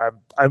identity where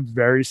I'm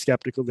very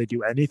skeptical they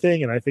do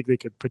anything, and I think they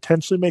could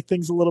potentially make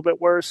things a little bit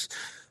worse.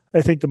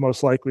 I think the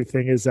most likely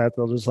thing is that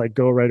they'll just like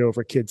go right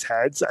over kids'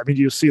 heads. I mean,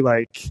 you'll see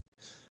like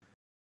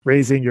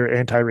raising your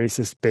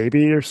anti-racist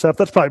baby or stuff.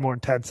 That's probably more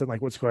intense than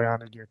like what's going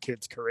on in your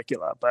kid's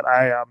curricula. But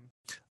I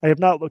have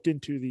not looked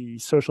into the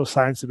social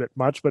science of it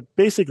much, but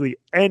basically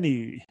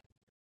any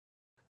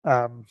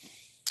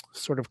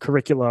sort of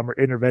curriculum or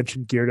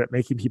intervention geared at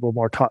making people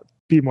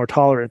be more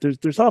tolerant,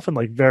 there's often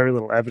like very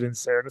little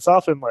evidence there, and it's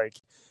often like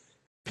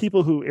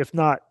people who, if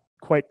not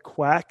quite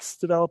quacks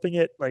developing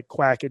it, like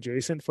quack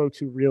adjacent folks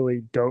who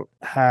really don't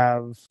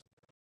have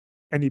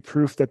any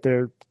proof that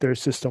their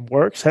system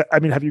works. I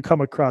mean, have you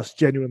come across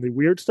genuinely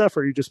weird stuff,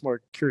 or are you just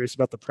more curious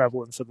about the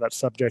prevalence of that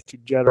subject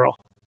in general?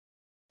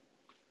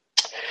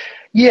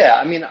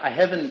 Yeah, I mean, I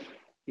haven't,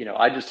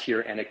 I just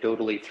hear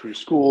anecdotally through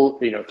school,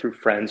 through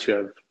friends who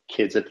have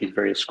kids at these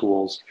various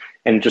schools,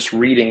 and just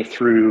reading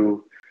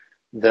through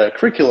the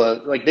curricula,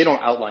 like they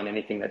don't outline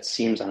anything that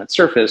seems on its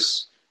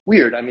surface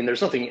weird. I mean,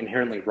 there's nothing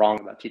inherently wrong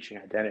about teaching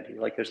identity.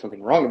 Like there's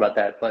nothing wrong about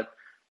that. But,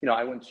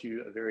 I went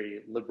to a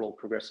very liberal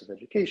progressive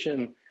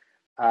education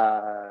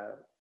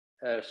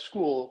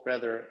school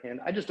rather, and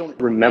I just don't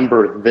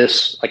remember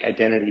this like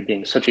identity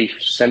being such a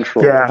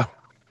central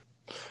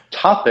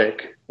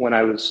topic when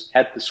I was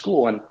at the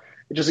school. And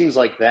it just seems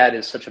like that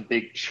is such a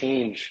big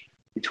change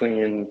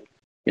between,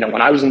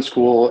 when I was in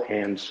school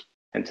and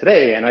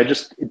today. And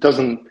it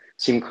doesn't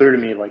seem clear to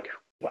me, like,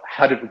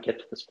 how did we get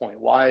to this point?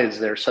 Why is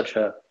there such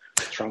a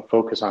strong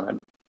focus on it?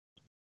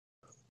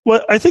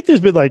 Well, I think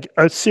there's been like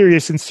a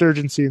serious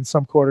insurgency in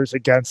some quarters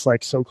against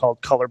like so-called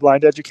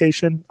colorblind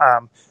education.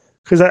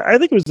 Because I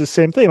think it was the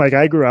same thing. Like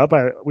I grew up,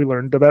 we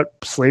learned about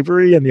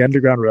slavery and the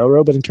Underground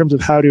Railroad, but in terms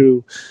of how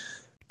to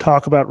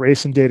talk about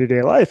race in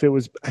day-to-day life,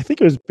 I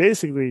think it was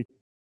basically,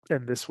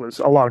 and this was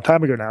a long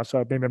time ago now,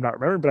 so maybe I'm not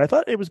remembering, but I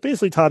thought it was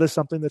basically taught as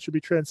something that should be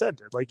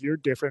transcended. Like you're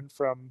different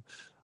from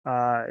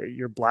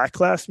your black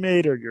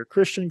classmate or your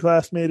Christian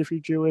classmate if you're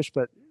Jewish,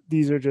 but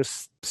these are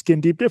just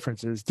skin deep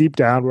differences. Deep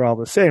down, we're all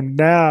the same.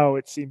 Now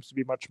it seems to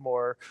be much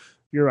more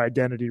your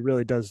identity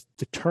really does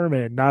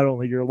determine not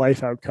only your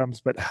life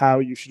outcomes, but how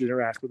you should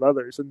interact with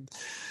others. And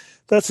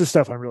that's the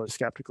stuff I'm really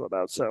skeptical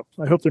about. So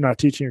I hope they're not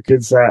teaching your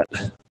kids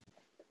that.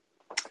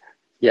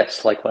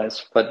 Yes,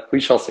 likewise, but we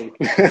shall see.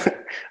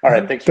 All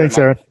right, thanks,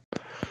 Aaron.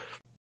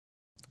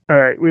 All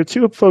right, we have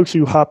two folks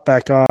who hop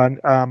back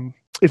on.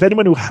 If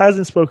anyone who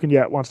hasn't spoken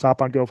yet wants to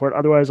hop on, go for it.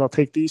 Otherwise, I'll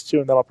take these two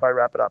and then I'll probably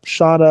wrap it up.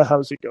 Shauna,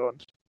 how's it going?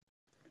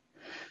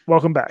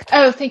 Welcome back.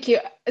 Oh, thank you.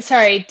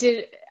 Sorry,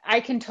 I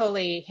can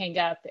totally hang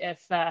up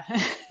if...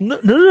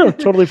 No,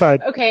 totally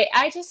fine. Okay,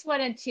 I just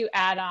wanted to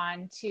add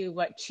on to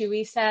what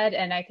Chewy said,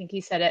 and I think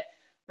he said it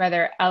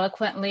rather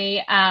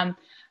eloquently.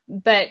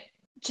 But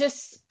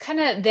just kind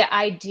of the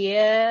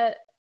idea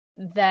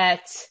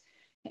that,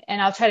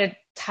 and I'll try to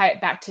tie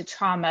it back to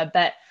trauma,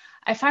 but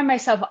I find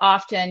myself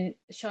often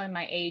showing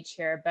my age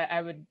here, but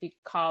I would be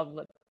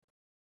called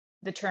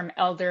the term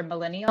elder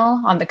millennial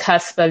on the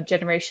cusp of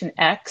Generation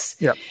X.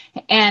 Yep.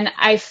 And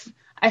I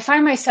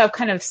find myself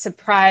kind of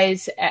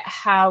surprised at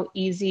how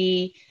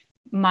easy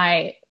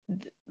my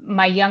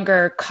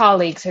younger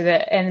colleagues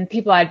and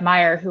people I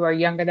admire who are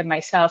younger than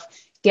myself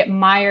get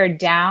mired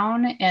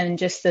down in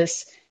just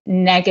this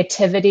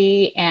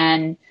negativity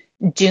and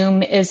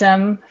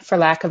doomism, for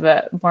lack of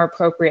a more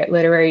appropriate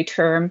literary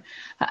term.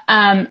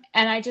 And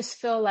I just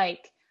feel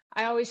like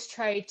I always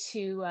try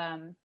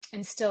to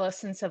instill a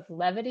sense of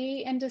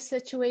levity into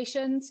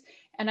situations.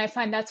 And I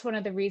find that's one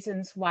of the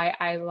reasons why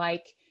I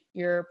like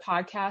your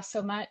podcast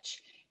so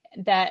much.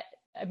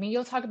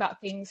 You'll talk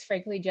about things,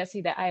 frankly,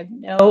 Jesse, that I have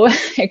no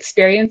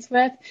experience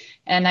with.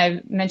 And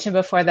I've mentioned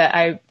before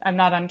that I'm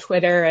not on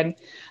Twitter,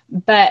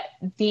 but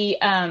the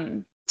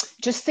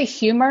just the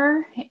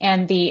humor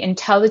and the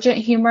intelligent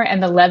humor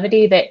and the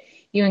levity that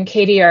you and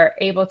Katie are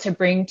able to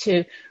bring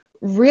to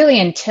really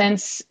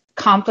intense,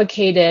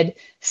 complicated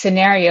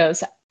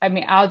scenarios. I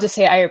mean, I'll just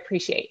say I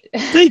appreciate.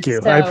 Thank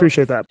you. I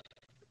appreciate that.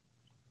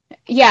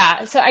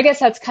 Yeah, so I guess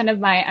that's kind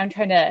of I'm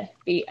trying to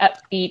be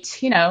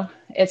upbeat,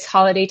 it's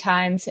holiday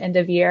times, end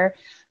of year.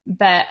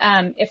 But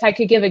if I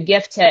could give a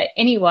gift to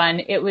anyone,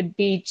 it would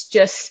be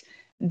just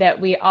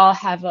that we all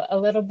have a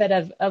little bit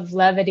of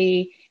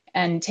levity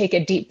and take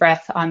a deep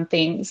breath on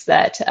things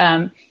that,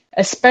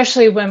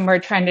 especially when we're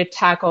trying to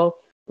tackle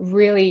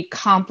really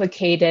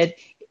complicated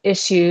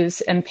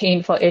issues and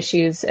painful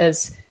issues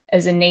as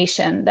a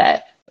nation,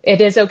 that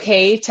it is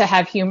okay to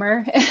have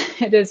humor.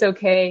 It is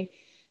okay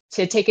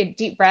to take a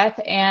deep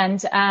breath.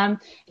 And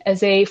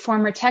as a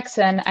former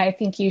Texan, I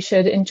think you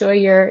should enjoy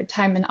your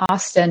time in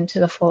Austin to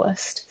the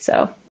fullest.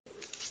 So,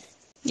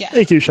 yeah.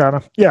 Thank you,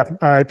 Shauna. Yeah,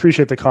 I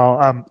appreciate the call.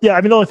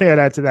 The only thing I'd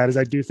add to that is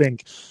I do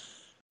think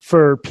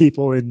for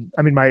people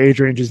my age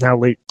range is now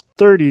late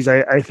 30s.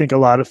 I think a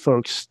lot of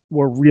folks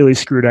were really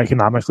screwed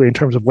economically in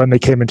terms of when they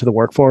came into the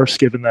workforce,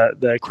 given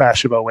the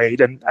crash of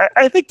 '08. And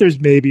I think there's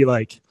maybe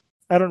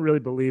I don't really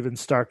believe in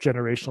stark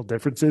generational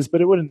differences,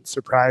 but it wouldn't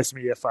surprise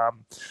me if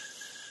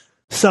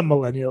some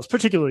millennials,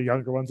 particularly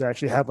younger ones,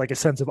 actually have a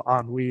sense of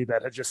ennui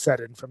that had just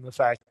set in from the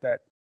fact that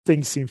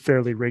things seem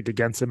fairly rigged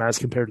against them as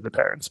compared to the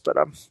parents. But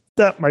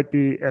that might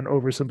be an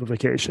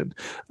oversimplification.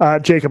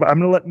 Jacob, I'm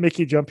going to let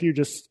Mickey jump you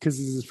just because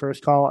this is his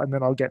first call, and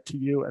then I'll get to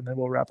you, and then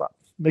we'll wrap up.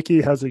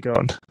 Mickey, how's it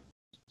going?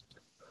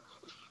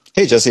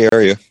 Hey, Jesse, how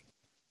are you?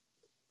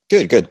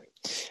 Good.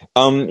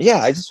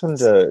 I just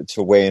wanted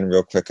to weigh in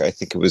real quick. I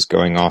think it was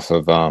going off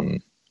of I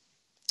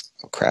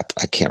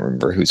can't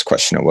remember whose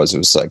question it was. It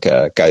was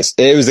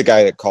it was a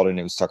guy that called in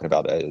and was talking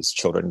about his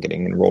children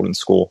getting enrolled in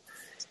school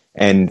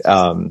and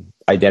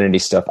identity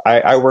stuff.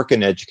 I work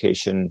in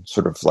education,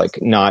 sort of I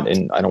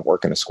don't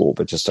work in a school,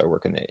 but just I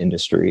work in the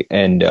industry.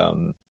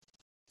 And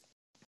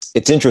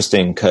it's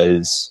interesting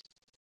because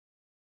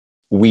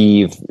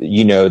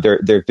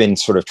there've been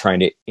sort of trying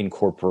to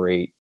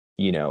incorporate,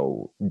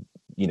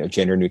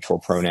 gender neutral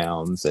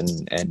pronouns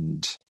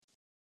and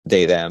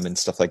they, them and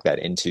stuff like that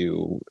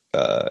into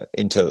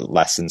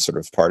lessons, sort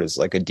of part as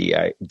a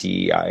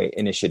DEI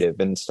initiative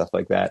and stuff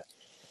like that.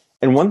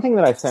 And one thing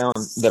that I find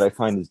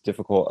is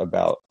difficult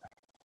about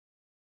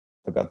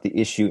the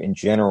issue in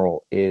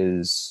general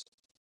is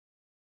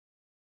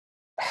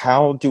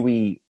how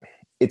do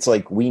it's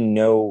we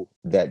know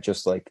that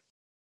just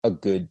a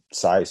good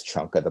sized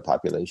chunk of the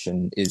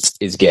population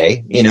is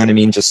gay, you know what I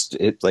mean? Just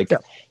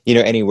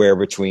anywhere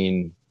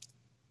between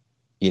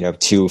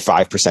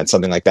 2-5%,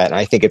 something like that. And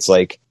I think it's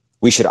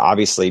we should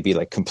obviously be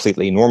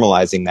completely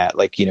normalizing that,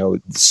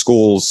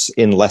 schools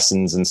in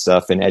lessons and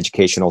stuff and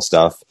educational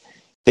stuff,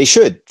 they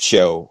should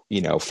show,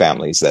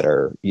 families that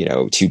are,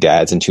 2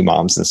 dads and 2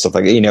 moms and stuff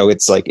like that.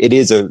 It's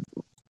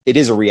it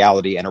is a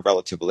reality and a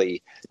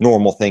relatively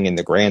normal thing in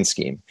the grand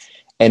scheme.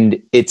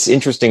 And it's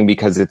interesting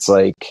because it's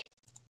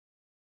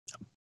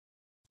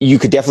you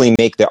could definitely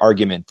make the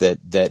argument that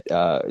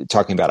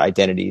talking about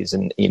identities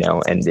and,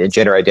 and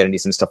gender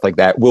identities and stuff like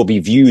that will be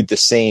viewed the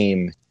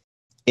same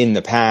in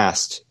the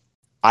past.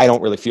 I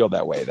don't really feel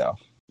that way though,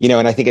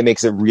 and I think it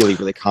makes it really,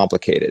 really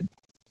complicated.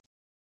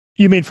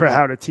 You mean for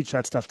how to teach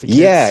that stuff to kids?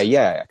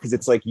 Yeah. Because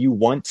it's you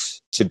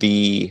want to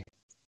be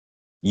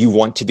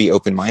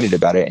open-minded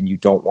about it, and you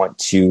don't want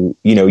to,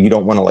 you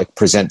don't want to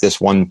present this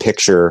one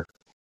picture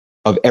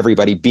of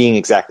everybody being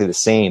exactly the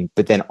same,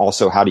 but then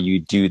also how do you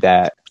do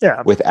that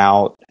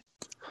without,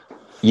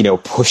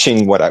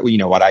 pushing what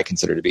I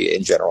consider to be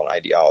in general an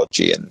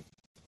ideology and.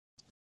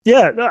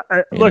 Yeah, no,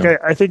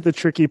 I think the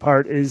tricky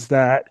part is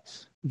that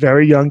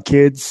very young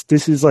kids,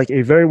 this is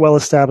a very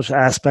well-established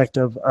aspect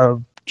of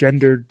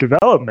gender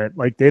development.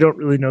 They don't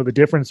really know the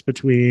difference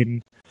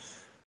between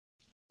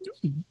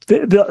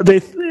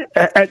they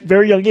at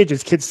very young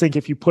ages, kids think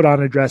if you put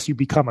on a dress, you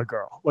become a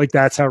girl.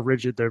 That's how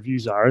rigid their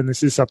views are. And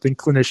this is something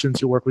clinicians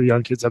who work with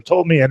young kids have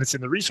told me, and it's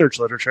in the research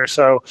literature.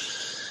 So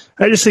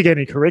I just think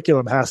any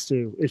curriculum has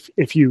to,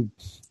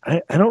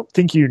 I don't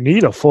think you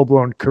need a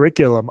full-blown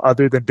curriculum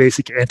other than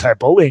basic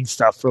anti-bullying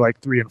stuff for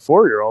 3 and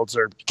 4-year-olds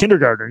or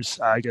kindergartners,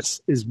 I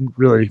guess is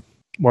really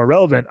more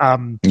relevant.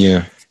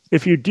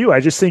 If you do,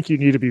 I just think you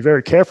need to be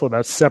very careful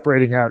about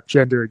separating out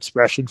gender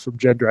expression from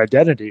gender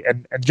identity.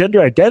 And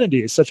gender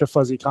identity is such a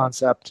fuzzy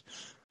concept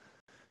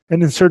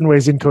and in certain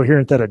ways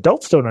incoherent that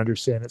adults don't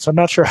understand it. So I'm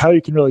not sure how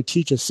you can really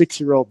teach a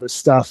 6-year-old this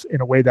stuff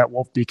in a way that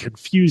won't be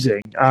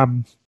confusing. I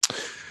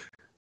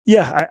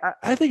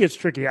think it's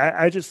tricky.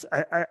 I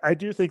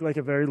do think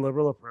a very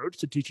liberal approach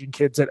to teaching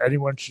kids that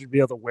anyone should be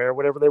able to wear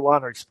whatever they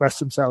want or express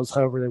themselves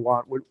however they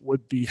want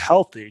would be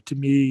healthy. To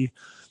me,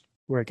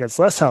 where it gets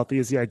less healthy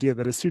is the idea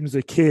that as soon as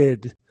a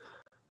kid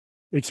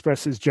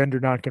expresses gender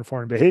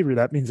nonconforming behavior,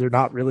 that means they're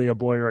not really a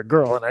boy or a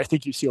girl. And I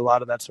think you see a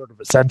lot of that sort of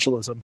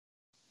essentialism.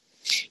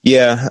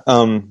 Yeah.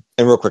 And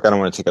real quick, I don't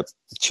want to take up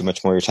too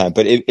much more of your time,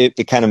 but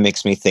it kind of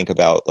makes me think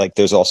about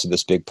there's also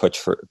this big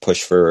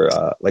push for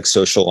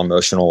social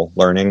emotional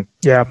learning.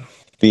 Yeah.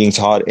 Being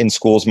taught in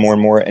schools more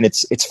and more. And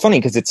it's funny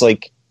because it's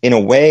in a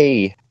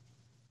way,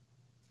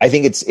 I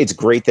think it's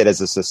great that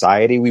as a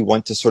society, we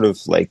want to sort of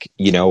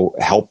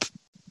help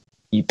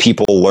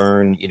people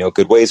learn,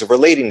 good ways of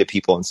relating to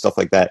people and stuff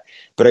like that.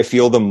 But I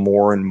feel the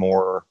more and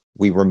more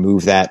we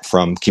remove that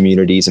from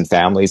communities and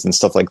families and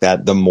stuff like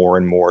that, the more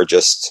and more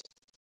just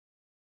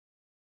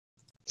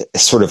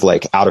sort of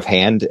like out of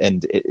hand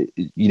and,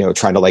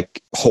 trying to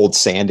like hold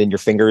sand in your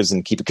fingers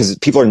and keep it, because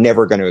people are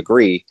never going to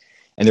agree,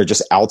 and they're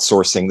just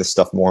outsourcing this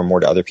stuff more and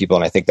more to other people.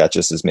 And I think that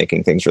just is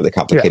making things really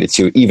complicated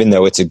too, even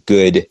though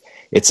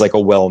it's like a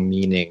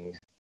well-meaning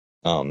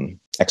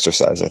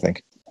exercise, I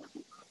think.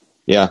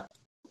 Yeah.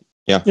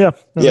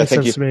 That makes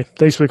sense to me.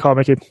 Thanks for the call,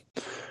 Mickey.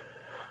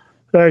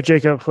 All right,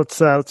 Jacob,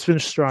 let's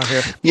finish strong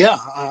here. Yeah,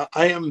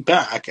 I am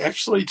back.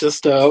 Actually,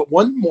 just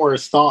one more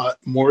thought,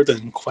 more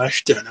than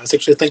question. I was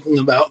actually thinking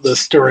about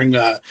this during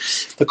the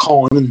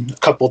call-in a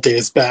couple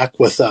days back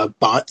with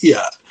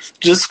Batya,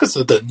 just because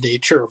of the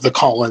nature of the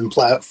call-in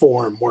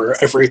platform where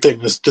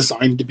everything is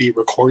designed to be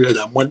recorded.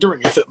 I'm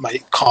wondering if it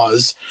might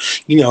cause,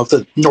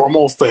 the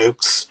normal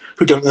folks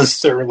who don't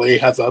necessarily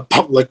have a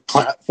public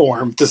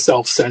platform to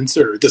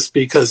self-censor just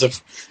because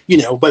of,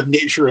 by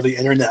nature of the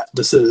internet,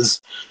 this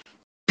is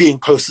being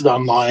posted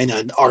online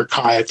and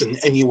archived and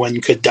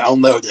anyone could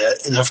download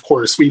it. And of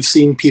course, we've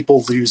seen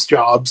people lose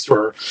jobs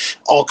for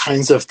all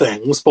kinds of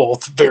things,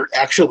 both very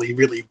actually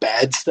really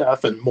bad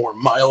stuff and more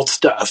mild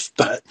stuff.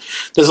 But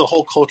there's a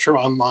whole culture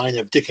online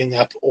of digging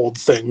up old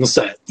things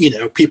that,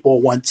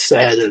 people once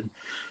said and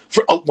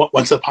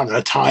once upon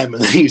a time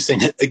and then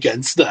using it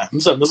against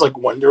them. So I'm just like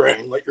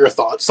wondering what your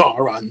thoughts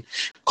are on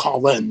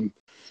Colin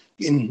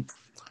in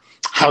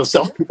how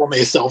people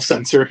may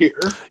self-censor here.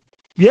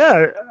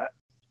 Yeah.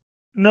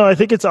 No, I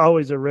think it's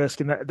always a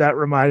risk, and that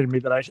reminded me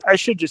that I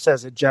should just,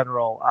 as a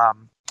general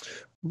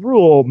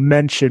rule,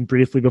 mention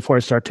briefly before I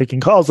start taking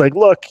calls, like,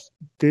 look,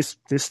 this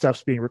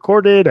stuff's being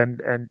recorded,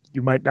 and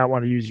you might not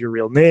want to use your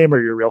real name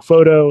or your real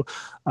photo.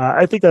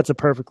 I think that's a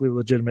perfectly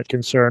legitimate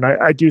concern.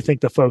 I do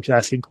think the folks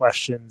asking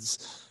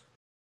questions,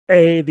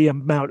 the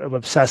amount of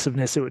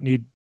obsessiveness that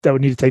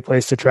would need to take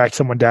place to track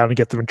someone down and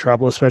get them in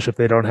trouble, especially if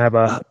they don't have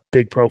a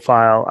big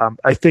profile.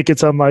 I think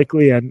it's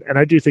unlikely, and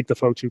I do think the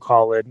folks who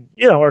call in,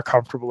 are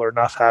comfortable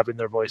enough having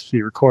their voice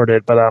be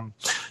recorded. But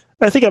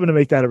I think I'm going to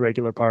make that a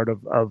regular part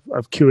of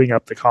queuing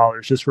up the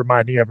callers, just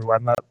reminding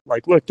everyone that,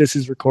 like, look, this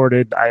is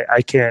recorded.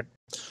 I can't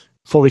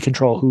fully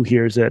control who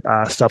hears it,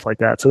 stuff like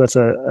that. So that's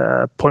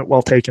a point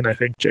well taken, I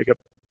think, Jacob.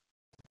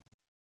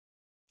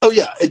 Oh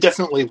yeah, it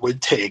definitely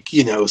would take,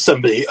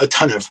 somebody a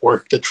ton of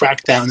work to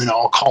track down an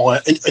old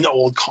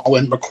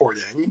call-in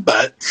recording.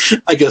 But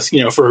I guess,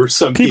 for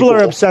some people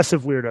are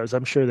obsessive weirdos.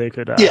 I'm sure they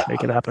could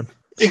make it happen.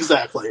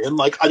 Exactly. And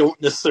I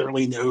don't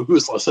necessarily know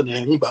who's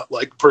listening, but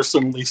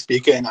personally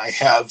speaking, I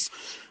have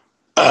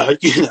a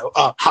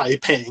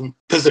high-paying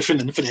position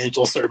in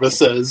financial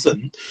services,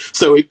 and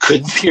so it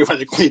could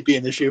theoretically be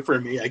an issue for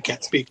me. I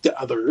can't speak to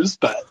others,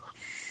 but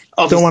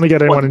I don't want to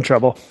get anyone in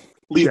trouble.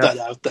 Leave that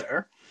out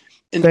there.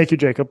 And thank you,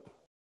 Jacob.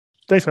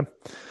 Thanks, man.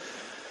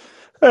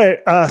 All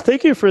right.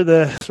 Thank you for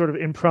the sort of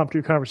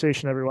impromptu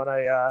conversation, everyone.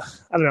 I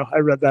don't know. I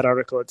read that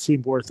article. It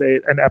seemed worth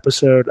an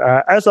episode.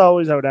 As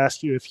always, I would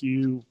ask you if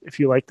you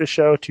like the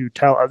show to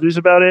tell others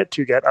about it,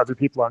 to get other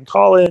people on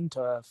call-in,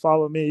 to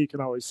follow me. You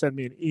can always send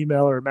me an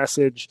email or a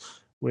message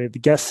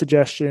with guest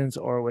suggestions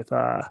or with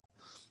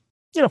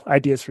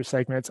ideas for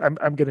segments. I'm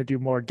going to do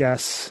more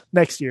guests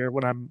next year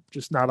when I'm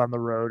just not on the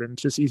road and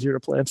it's just easier to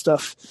plan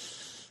stuff,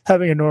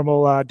 having a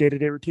normal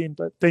day-to-day routine.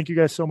 But thank you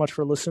guys so much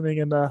for listening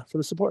and for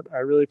the support. I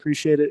really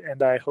appreciate it,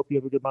 and I hope you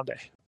have a good Monday.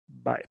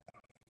 Bye.